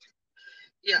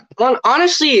 Yeah. Well,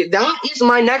 honestly, that is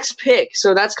my next pick.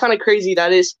 So that's kind of crazy.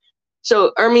 That is.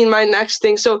 So I mean, my next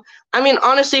thing. So I mean,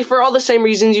 honestly, for all the same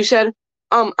reasons you said.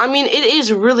 I mean, it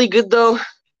is really good though.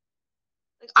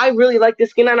 I really like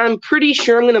this skin, and I'm pretty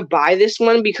sure I'm gonna buy this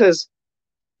one because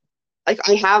like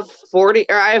I have 40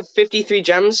 or I have 53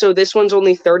 gems, so this one's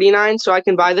only 39, so I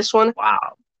can buy this one.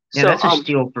 Wow. Yeah, So that's a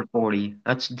steal for 40.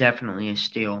 That's definitely a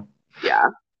steal. yeah.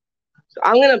 So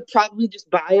I'm gonna probably just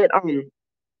buy it.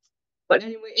 But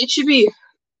anyway, it should be.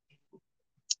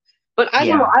 But I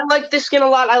don't know. Yeah. I like this skin a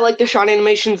lot. I like the shot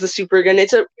animations, the super gun.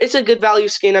 It's a good value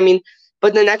skin. I mean,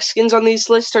 but the next skins on these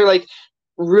lists are like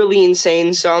really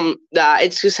insane. So it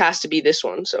just has to be this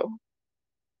one. So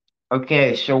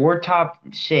Okay, so we're top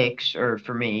six, or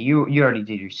for me, you already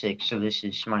did your six, so this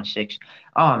is my six.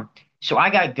 Um, so I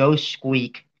got Ghost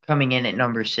Squeak coming in at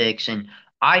number six, and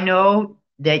I know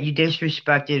that you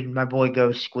disrespected my boy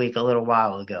Ghost Squeak a little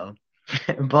while ago,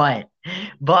 but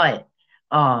but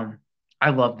um,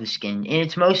 I love the skin, and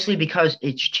it's mostly because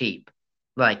it's cheap.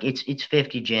 Like it's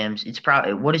 50 gems. It's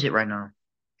probably what is it right now?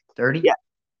 30? yeah,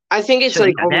 I think it's So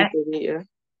like yeah, almost that 30, yeah.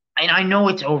 and I know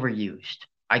it's overused.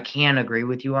 I can agree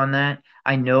with you on that.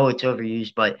 I know it's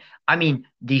overused, but I mean,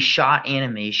 the shot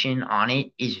animation on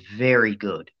it is very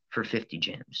good for 50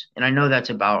 gems. And I know that's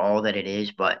about all that it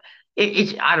is, but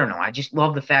I don't know. I just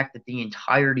love the fact that the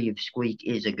entirety of Squeak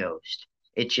is a ghost.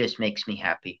 It just makes me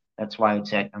happy. That's why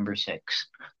it's at number six.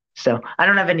 So I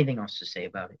don't have anything else to say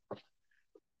about it.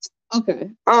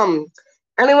 Okay.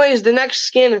 Anyways, the next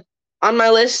skin on my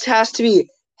list has to be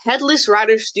Headless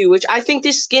Rider Stew, which I think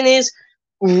this skin is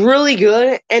really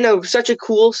good and such a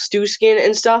cool stew skin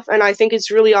and stuff, and I think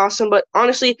it's really awesome. But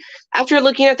honestly, after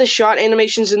looking at the shot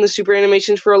animations and the super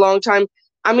animations for a long time,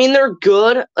 I mean they're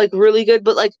good, like really good,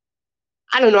 but like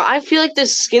I don't know, I feel like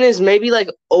this skin is maybe like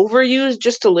overused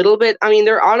just a little bit. I mean,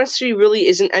 there honestly really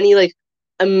isn't any like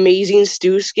amazing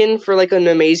stew skin for like an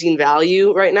amazing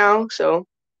value right now. So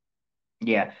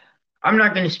Yeah. I'm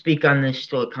not going to speak on this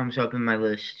till it comes up in my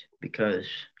list because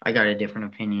I got a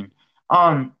different opinion.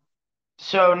 Um,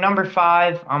 So number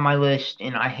five on my list,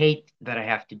 and I hate that I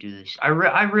have to do this. I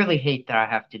really hate that I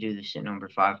have to do this at number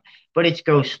five, but it's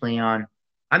Ghost Leon.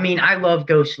 I mean, I love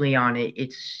Ghost Leon.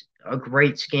 It's a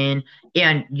great skin,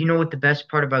 and you know what the best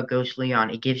part about Ghost Leon?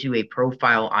 It gives you a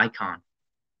profile icon,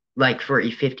 like for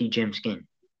a 50 gem skin.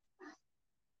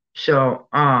 So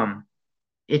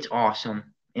it's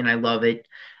awesome, and I love it,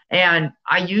 and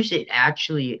I use it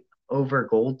actually over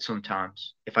gold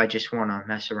sometimes if I just want to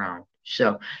mess around.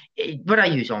 So, but I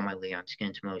use all my Leon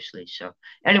skins mostly. So,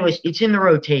 anyways, it's in the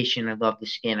rotation. I love the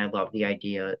skin. I love the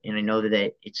idea, and I know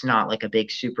that it's not like a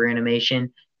big super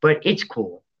animation, but it's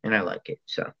cool, and I like it.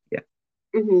 So, yeah.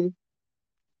 mhm.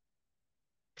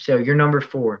 So you're number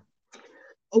four.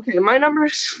 Okay, my number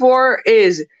four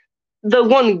is the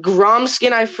one Grom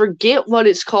skin. I forget what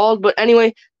it's called, but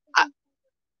anyway, I,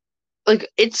 like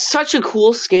it's such a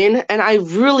cool skin, and I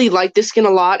really like this skin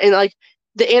a lot. And like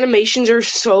the animations are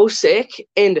so sick,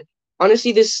 and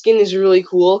honestly, this skin is really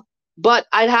cool. But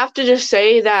I'd have to just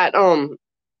say that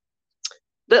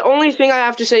the only thing I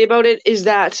have to say about it is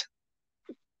that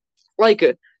like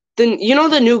the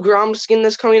new Grom skin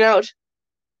that's coming out,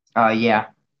 Yeah.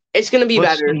 it's gonna be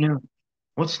What's the better. new?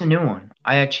 What's the new one?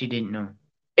 I actually didn't know.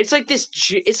 It's like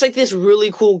this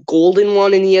really cool golden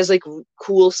one, and he has like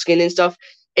cool skin and stuff.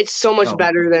 It's so much Oh,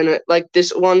 better than like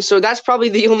this one, so that's probably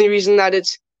the only reason that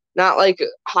it's not like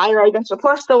higher, I guess.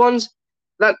 Plus, the ones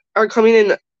that are coming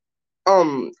in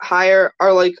higher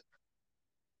are like,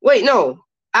 wait, no,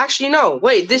 actually no,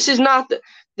 wait, this is not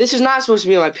supposed to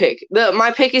be my pick.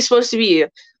 My pick is supposed to be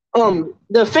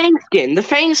the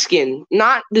Fang skin,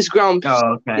 not this ground oh,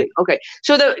 skin. okay. Okay,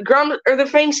 so the ground or the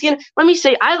Fang skin. Let me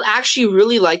say, I actually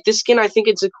really like this skin. I think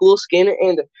it's a cool skin,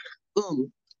 and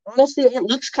honestly, it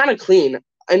looks kind of clean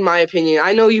in my opinion.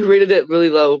 I know you rated it really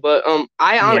low, but Yeah.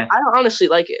 I honestly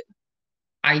like it.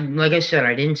 Like I said,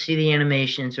 I didn't see the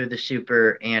animations or the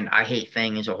super, and I hate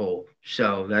Fang as a whole.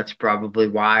 So that's probably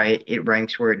why it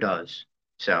ranks where it does.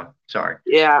 So sorry.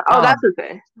 Yeah. Oh, that's Um,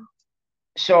 okay.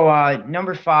 so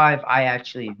number five, I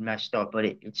actually messed up, but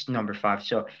it's number five.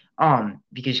 So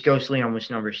because Ghost Leon was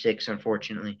number six,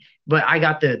 unfortunately. But I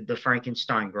got the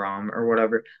Frankenstein Grom or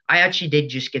whatever. I actually did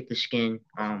just get the skin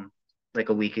like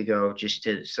a week ago just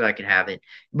to so I could have it.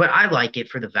 But I like it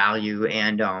for the value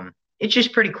and it's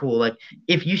just pretty cool. Like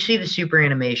if you see the super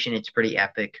animation, it's pretty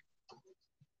epic.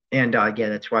 And yeah,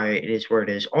 that's why it is where it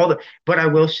is. But I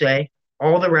will say,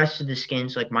 all the rest of the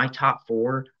skins, like my top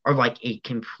four, are like a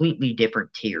completely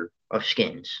different tier of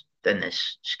skins than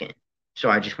this skin. So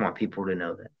I just want people to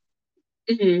know that.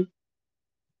 Hmm.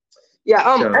 Yeah.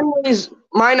 So Anyways,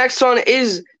 my next one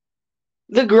is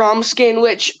the Grom skin,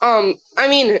 which I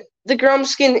mean the Grom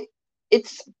skin.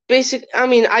 It's basic. I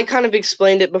mean, I kind of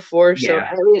explained it before, so yeah,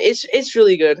 I mean, it's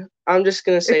really good. I'm just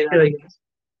gonna it's say that. good.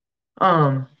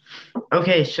 Um,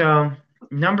 okay, so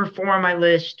number four on my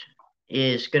list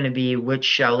is going to be Witch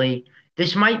Shelley.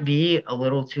 This might be a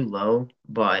little too low,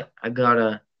 but I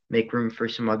gotta make room for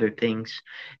some other things.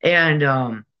 And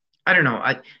I don't know.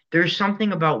 There's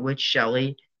something about Witch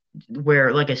Shelley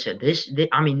where, like I said,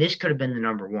 I mean, this could have been the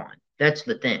number one. That's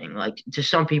the thing. Like to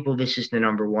some people, this is the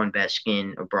number one best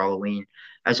skin of BrawlOween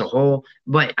as a whole.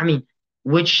 But I mean,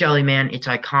 Witch Shelley, man, it's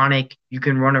iconic. You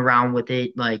can run around with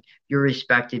it. Like you're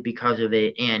respected because of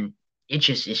it, and it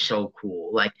just is so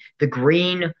cool. Like the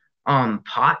green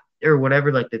pot or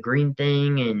whatever, like the green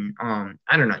thing, and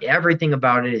I don't know, everything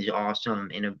about it is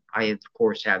awesome. And I of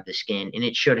course have the skin, and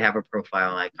it should have a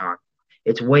profile icon.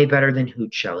 It's way better than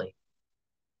Hoot Shelly.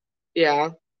 Yeah.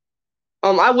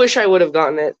 I wish I would have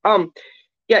gotten it.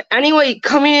 Yeah. Anyway,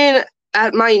 coming in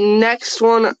at my next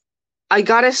one, I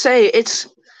gotta say it's.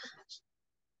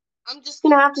 I'm just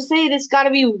gonna have to say it's gotta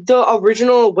be the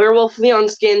original Werewolf Leon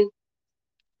skin.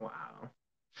 Wow.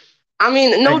 I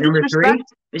mean, no At number disrespect.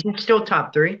 three, is it still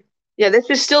top three? Yeah, this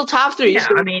is still top three. Yeah,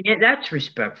 So I mean that's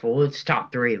respectful. It's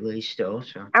top three at least still.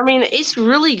 So I mean, it's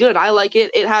really good. I like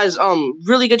it. It has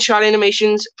really good shot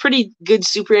animations, pretty good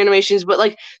super animations, but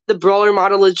like the brawler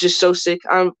model is just so sick.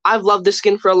 I've loved this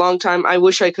skin for a long time. I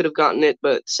wish I could have gotten it,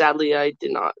 but sadly I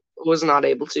did not. Was not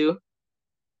able to.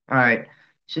 all right.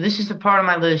 So this is the part of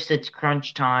my list that's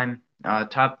crunch time,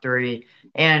 top three.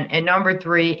 And at number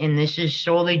three, and this is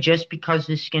solely just because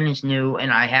the skin is new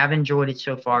and I have enjoyed it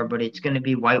so far, but it's going to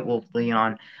be White Wolf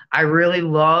Leon. I really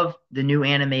love the new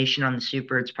animation on the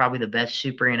super. It's probably the best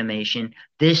super animation.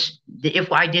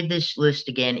 If I did this list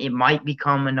again, it might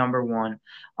become a number one.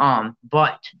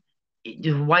 But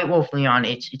the White Wolf Leon,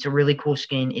 it's a really cool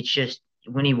skin. It's just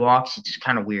when he walks, it's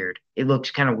kind of weird. It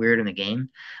looks kind of weird in the game.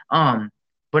 Um,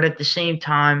 but at the same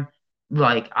time,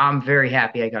 like I'm very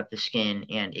happy I got the skin,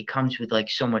 and it comes with like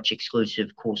so much exclusive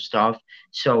cool stuff.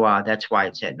 So that's why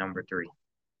it's at number three.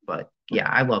 But yeah,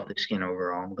 I love the skin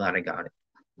overall. I'm glad I got it.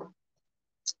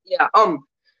 Yeah.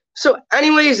 So,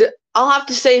 anyways, I'll have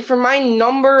to say for my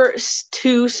number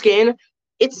two skin,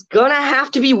 it's gonna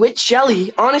have to be Witch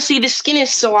Shelly. Honestly, the skin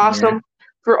is so Yeah. awesome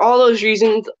for all those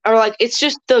reasons. Or like, it's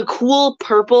just the cool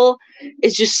purple.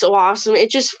 It's just so awesome. It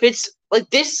just fits. Like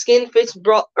this skin fits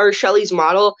Shelly's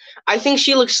model. I think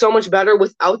she looks so much better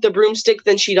without the broomstick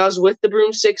than she does with the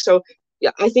broomstick. So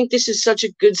yeah, I think this is such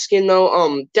a good skin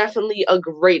though. Definitely a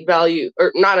great value,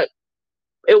 or not a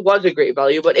it was a great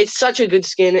value, but it's such a good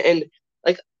skin and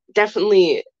like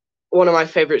definitely one of my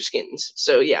favorite skins.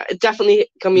 So yeah, it definitely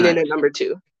coming in Nice. at number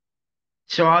two.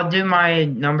 So I'll do my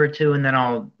number two, and then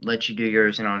I'll let you do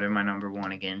yours, and I'll do my number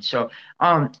one again. So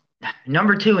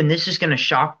Number two, and this is going to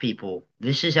shock people.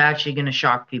 This is actually going to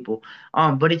shock people.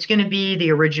 But it's going to be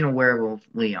the original Werewolf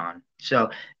Leon. So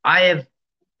I have,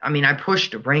 I mean, I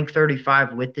pushed rank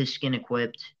 35 with this skin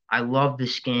equipped. I love the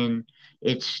skin.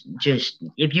 It's just,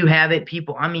 if you have it,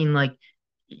 people, I mean, like,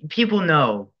 people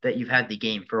know that you've had the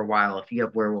game for a while if you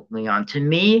have Werewolf Leon. To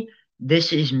me,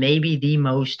 this is maybe the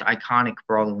most iconic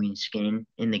BrawlOween skin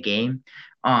in the game.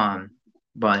 Um,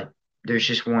 but there's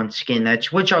just one skin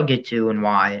that's which I'll get to and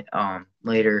why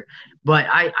later. But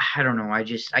I don't know.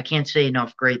 I can't say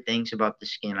enough great things about the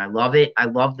skin. I love it. I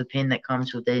love the pin that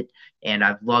comes with it, and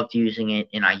I've loved using it,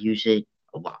 and I use it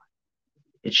a lot.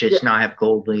 It's just not have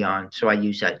gold Leon, so I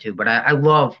use that too. But I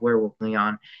love Werewolf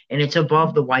Leon, and it's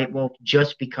above the White Wolf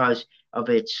just because of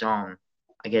its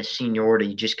I guess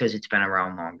seniority, just because it's been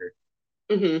around longer.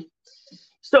 hmm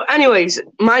So, anyways,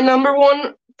 my number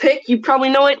one pick, you probably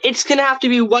know it. It's gonna have to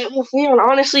be White Wolf Leon.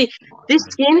 Honestly, this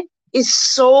skin is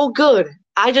so good.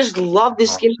 I just love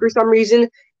this skin for some reason.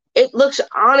 It looks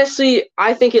honestly,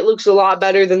 I think it looks a lot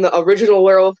better than the original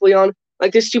Werewolf Leon.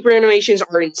 Like the super animations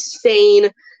are insane,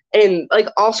 and like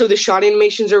also the shot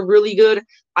animations are really good.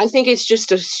 I think it's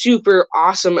just a super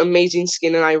awesome, amazing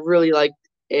skin, and I really like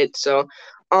it. So,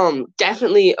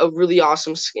 definitely a really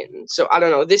awesome skin. So I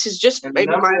don't know. This is just And the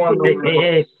maybe my number one opinion.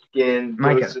 overall skin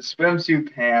Micah. goes to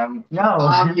Swimsuit Pam. No.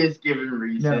 Obvious given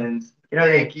reasons.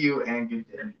 Thank you and good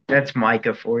day. That's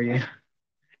Micah for you.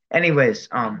 Anyways,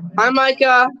 Hi,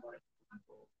 Micah.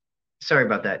 sorry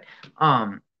about that.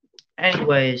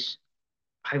 Anyways,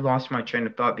 I lost my train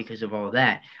of thought because of all of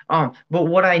that. But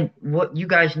what you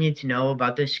guys need to know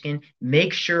about this skin,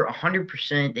 make sure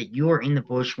 100% that you are in the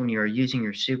bush when you are using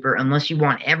your super, unless you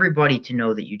want everybody to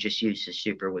know that you just used the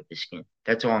super with the skin.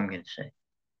 That's all I'm gonna say.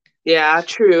 Yeah,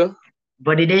 true.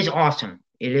 But it is awesome.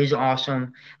 It is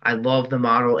awesome. I love the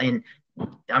model, and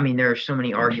I mean, there are so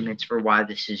many arguments for why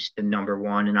this is the number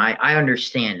one, and I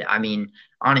understand. I mean,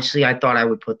 honestly, I thought I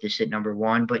would put this at number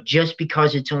one, but just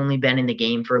because it's only been in the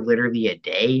game for literally a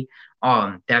day,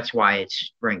 that's why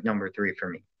it's ranked number three for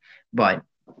me. But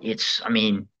I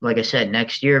mean, like I said,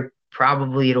 next year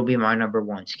probably it'll be my number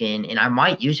one skin, and I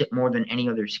might use it more than any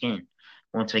other skin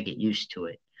once I get used to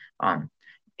it. Um,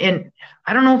 and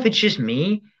I don't know if it's just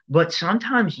me, but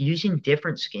sometimes using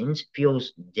different skins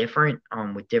feels different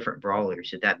with different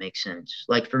brawlers, if that makes sense.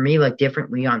 Like for me, like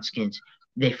different Leon skins,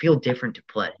 they feel different to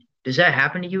play. Does that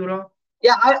happen to you at all?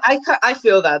 Yeah, I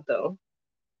feel that though.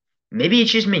 Maybe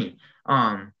it's just me.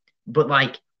 But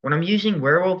like when I'm using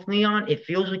Werewolf Leon, it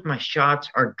feels like my shots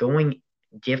are going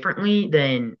differently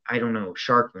than I don't know,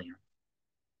 Shark Leon.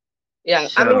 Yeah,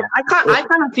 I mean, So I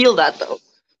kind of feel that though.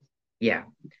 yeah.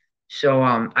 So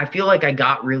I feel like I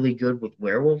got really good with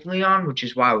Werewolf Leon, which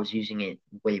is why I was using it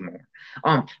way more.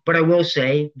 But I will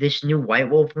say this new White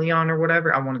Wolf Leon or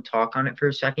whatever, I want to talk on it for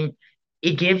a second.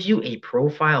 It gives you a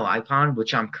profile icon,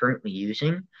 which I'm currently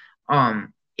using.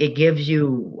 It gives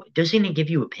you, doesn't it give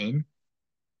you a pin?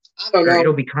 I don't Or know.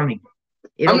 it'll be coming.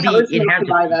 I'm not It listening has to a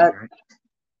buy pin, that. right?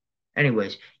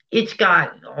 Anyways, it's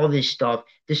got all this stuff.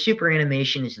 The super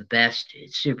animation is the best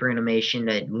super animation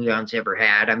that Leon's ever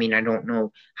had. I mean, I don't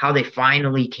know how they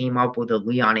finally came up with a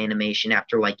Leon animation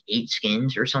after like 8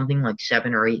 skins or something, like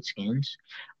 7 or 8 skins.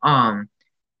 Um,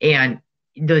 and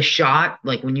the shot,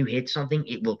 like when you hit something,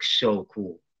 it looks so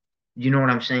cool. You know what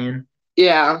I'm saying?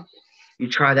 Yeah. You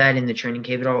try that in the training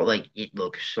cave at all, like it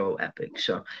looks so epic.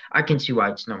 So I can see why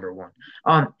it's number one.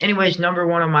 Anyways, number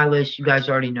one on my list, you guys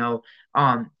already know.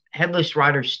 Headless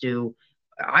Rider Stew.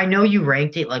 I know you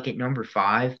ranked it like at number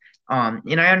five.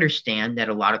 And I understand that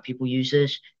a lot of people use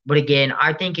this, but again,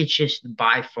 I think it's just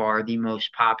by far the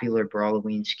most popular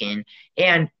BrawlOween skin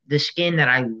and the skin that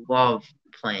I love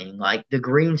playing. Like the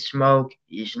green smoke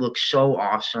looks so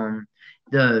awesome.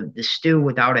 The stew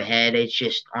without a head, it's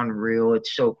just unreal.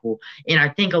 It's so cool. And I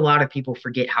think a lot of people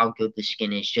forget how good the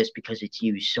skin is just because it's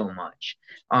used so much.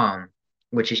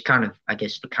 Which is kind of, I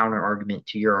guess, the counter argument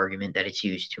to your argument that it's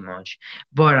used too much.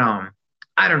 But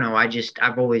I don't know.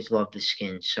 I've always loved the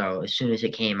skin. So as soon as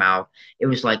it came out, it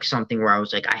was like something where I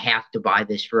was like, I have to buy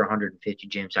this for 150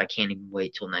 gems. I can't even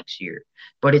wait till next year.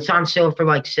 But it's on sale for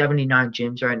like 79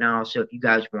 gems right now. So if you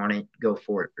guys want it, go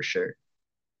for it for sure.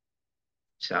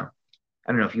 So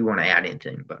I don't know if you want to add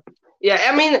anything, but Yeah,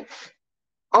 I mean,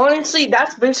 honestly,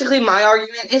 that's basically my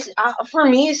argument. It's for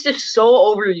me, it's just so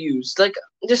overused. Like,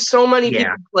 just so many yeah,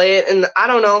 people play it, and I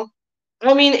don't know.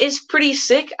 I mean, it's pretty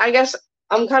sick. I guess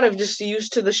I'm kind of just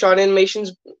used to the shot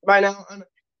animations by now. And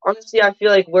honestly, I feel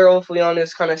like Werewolf Leon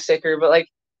is kind of sicker, but like,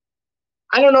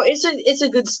 I don't know. It's a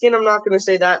good skin. I'm not gonna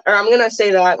say that, or I'm gonna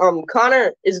say that.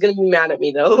 Connor is gonna be mad at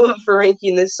me though for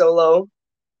ranking this so low.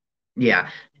 yeah.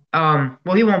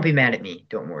 Well, he won't be mad at me.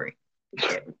 Don't worry.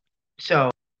 Okay.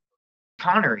 So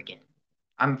Connor again.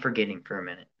 I'm forgetting for a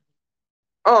minute.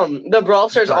 The Brawl I'm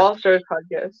Stars sorry. All Stars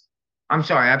podcast. I'm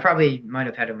sorry. I probably might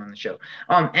have had him on the show.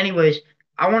 Anyways,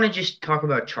 I want to just talk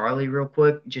about Charlie real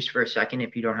quick, just for a second,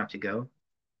 if you don't have to go.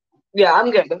 Yeah, I'm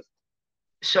good.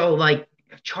 So like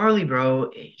Charlie,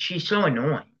 bro, she's so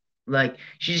annoying. Like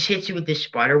she just hits you with this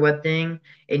spider web thing,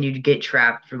 and you get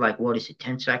trapped for like what is it,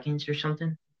 10 seconds or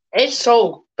something? It's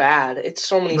so bad. It's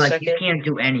so many Like you seconds. can't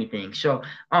do anything. So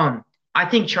I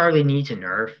think Charlie needs a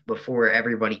nerf before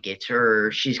everybody gets her,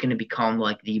 or she's gonna become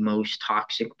like the most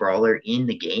toxic brawler in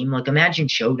the game. Like imagine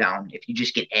Showdown if you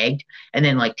just get egged and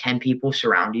then like 10 people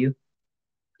surround you.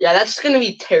 Yeah, that's gonna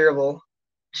be terrible.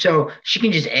 So she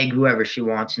can just egg whoever she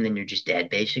wants, and then you're just dead,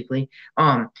 basically.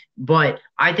 But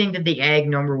I think that the egg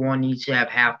number one needs to have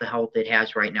half the health it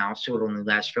has right now, so it only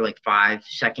lasts for like 5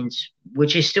 seconds,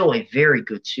 which is still a very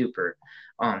good super.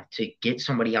 To get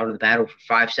somebody out of the battle for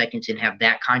 5 seconds and have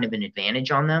that kind of an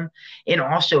advantage on them. And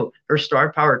also, her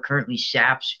star power currently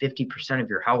saps 50% of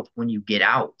your health when you get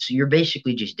out. So you're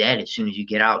basically just dead as soon as you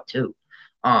get out, too.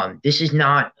 This is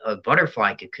not a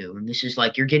butterfly cocoon. This is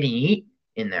like you're getting eaten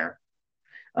in there.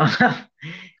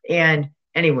 And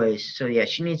anyways, so yeah,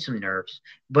 she needs some nerves.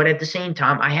 But at the same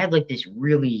time, I had like this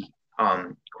really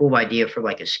cool idea for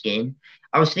like a skin.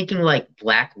 I was thinking like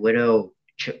Black Widow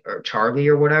or Charlie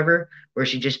or whatever, where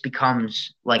she just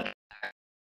becomes like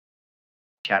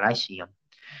chat. I see him.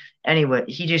 Anyway,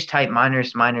 he just typed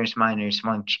miners,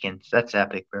 munchkins. That's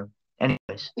epic, bro.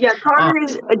 Anyways, Yeah, um, Connor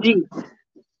is a G.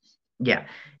 yeah,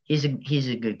 he's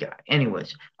a good guy.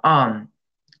 Anyways,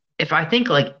 if I think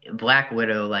like Black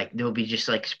Widow, like there'll be just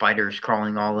like spiders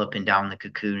crawling all up and down the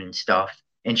cocoon and stuff,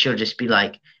 and she'll just be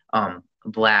like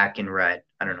black and red.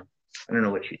 I don't know. I don't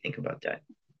know what you think about that.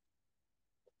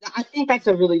 I think that's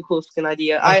a really cool skin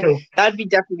idea. Also, That'd be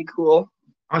definitely cool.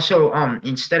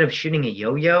 instead of shooting a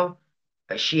yo-yo,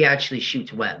 she actually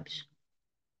shoots webs.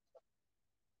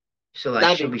 So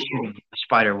like she'll That'd be be cool. shooting a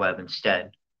spider web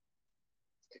instead.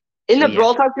 In So the yeah,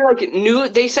 Brawl Talk, they're like new.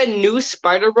 They said new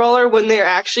Spider Brawler when they're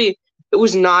actually it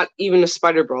was not even a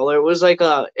Spider Brawler. It was like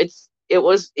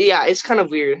it's kind of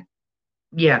weird.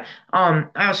 yeah. I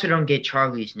also don't get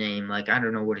Charlie's name. Like I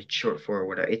don't know what it's short for or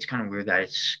whatever. It's kind of weird that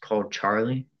it's called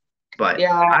Charlie, but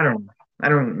Yeah, I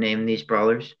don't name these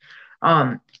brawlers.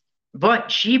 Um,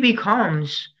 but she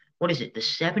becomes what is it? The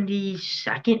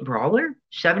 72nd brawler?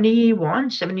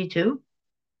 71, 72?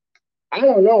 I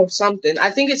don't know something. I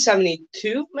think it's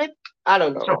 72. Maybe I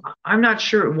don't know. So I'm not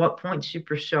sure at what point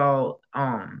Supercell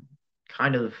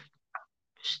kind of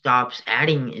stops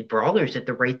adding brawlers at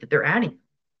the rate that they're adding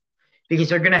because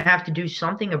they're gonna have to do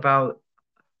something about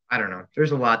I don't know.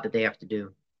 There's a lot that they have to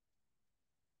do,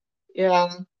 Yeah.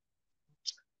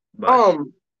 but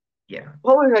Um. yeah,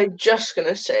 What was I just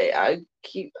gonna say? I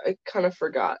kind of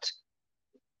forgot.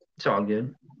 it's all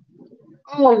good.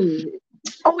 Um.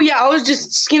 Oh yeah, I was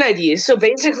just skin ideas. So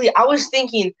basically, I was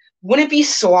thinking, wouldn't it be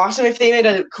so awesome if they made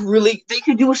they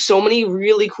could do so many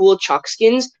really cool Chuck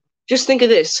skins. Just think of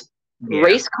this: Yeah,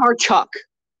 race car Chuck,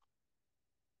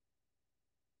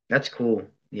 that's cool.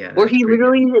 Yeah, where that's he pretty good.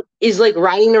 literally is like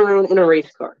riding around in a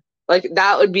race car. Like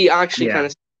that would be actually kind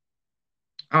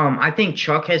Yeah. of. I think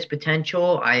Chuck has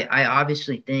potential. I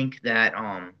obviously think that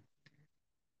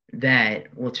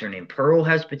what's her name? Pearl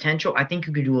has potential. I think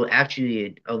you could do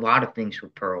actually a lot of things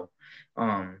with Pearl.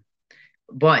 Um,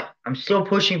 but I'm still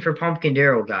pushing for Pumpkin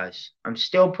Daryl, guys. I'm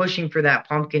still pushing for that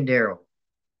Pumpkin Daryl.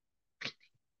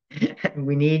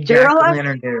 We need Jack Daryl the has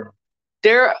Lantern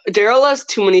Daryl. Daryl has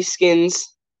too many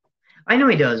skins. I know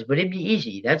he does, but it'd be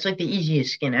easy. That's like the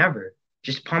easiest skin ever.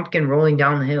 Just Pumpkin rolling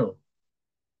down the hill.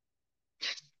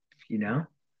 You know? I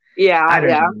Yeah, don't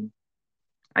yeah. know.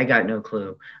 I got no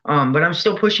clue. But I'm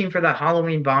still pushing for that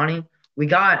Halloween Bonnie. We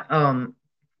got some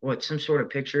sort of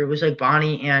picture. It was like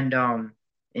Bonnie and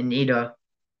Nita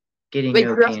getting Like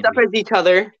no dressed up candy. as each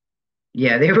other.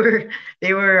 Yeah, they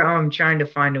were trying to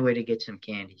find a way to get some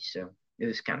candy, so it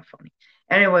was kind of funny.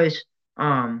 Anyways,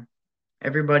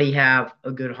 everybody have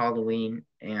a good Halloween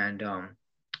and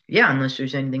yeah, unless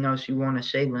there's anything else you want to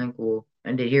say, Link, we'll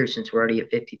end it here since we're already at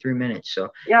 53 minutes. So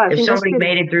Yeah, I if think that's somebody good.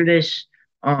 made it through this,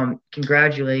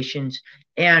 congratulations.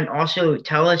 And also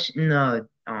tell us in the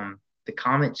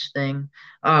comments thing,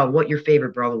 what your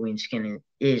favorite BrawlOween skin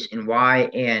is and why.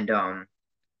 And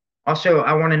also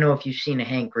I want to know if you've seen a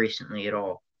Hank recently at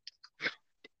all.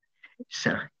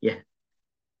 So yeah.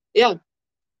 Yeah.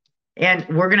 And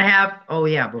we're gonna have oh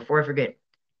yeah, before I forget,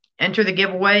 enter the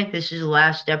giveaway. This is the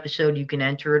last episode you can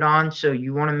enter it on. So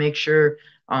you want to make sure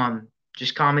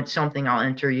just comment something, I'll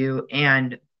enter you.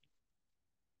 And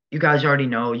you guys already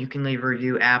know. You can leave a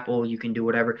review, Apple, you can do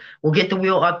whatever. We'll get the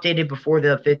wheel updated before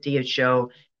the 50th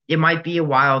show. It might be a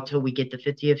while till we get the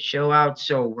 50th show out,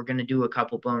 so we're gonna do a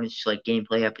couple bonus like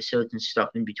gameplay episodes and stuff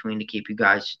in between to keep you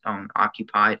guys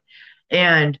occupied.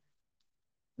 And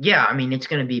yeah, I mean it's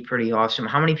gonna be pretty awesome.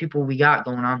 How many people we got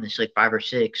going on this? Like five or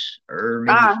six, or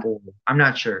maybe Ah, four. I'm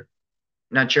not sure.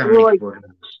 Not sure how well, many like, people are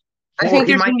doing this. I Four. think It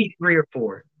there's might gonna be. be three or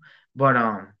four. But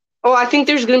Oh, I think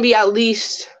there's gonna be at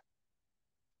least.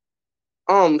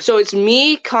 So it's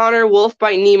me, Connor,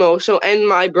 Wolfbite, Nemo, so and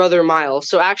my brother Miles.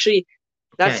 So actually,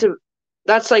 that's okay.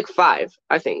 that's like five,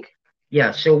 I think.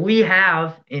 Yeah, so we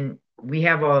have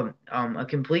a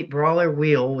complete brawler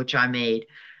wheel which I made,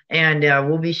 and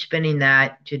we'll be spinning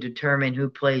that to determine who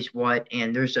plays what.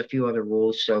 And there's a few other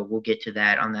rules, so we'll get to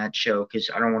that on that show because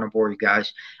I don't want to bore you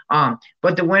guys.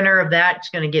 But the winner of that is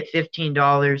going to get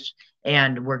 $15,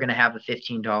 and we're going to have a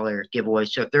 $15 giveaway,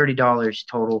 so $30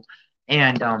 total.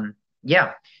 And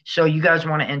yeah, so you guys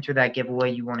want to enter that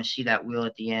giveaway? You want to see that wheel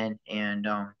at the end? And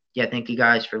yeah, thank you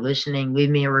guys for listening.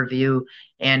 Leave me a review.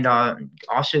 And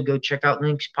also go check out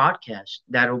Link's podcast.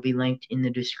 That'll be linked in the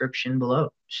description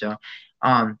below. So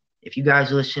if you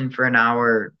guys listen for an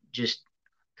hour, just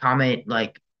comment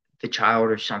like the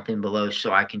child or something below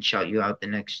so I can shout you out the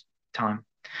next time.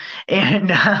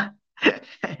 And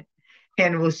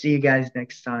and we'll see you guys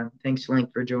next time. Thanks,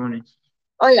 Link, for joining.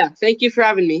 Oh yeah, thank you for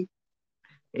having me.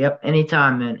 Yep,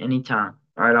 anytime, man. Anytime.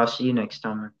 All right, I'll see you next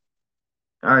time, man.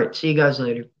 All right, see you guys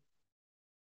later.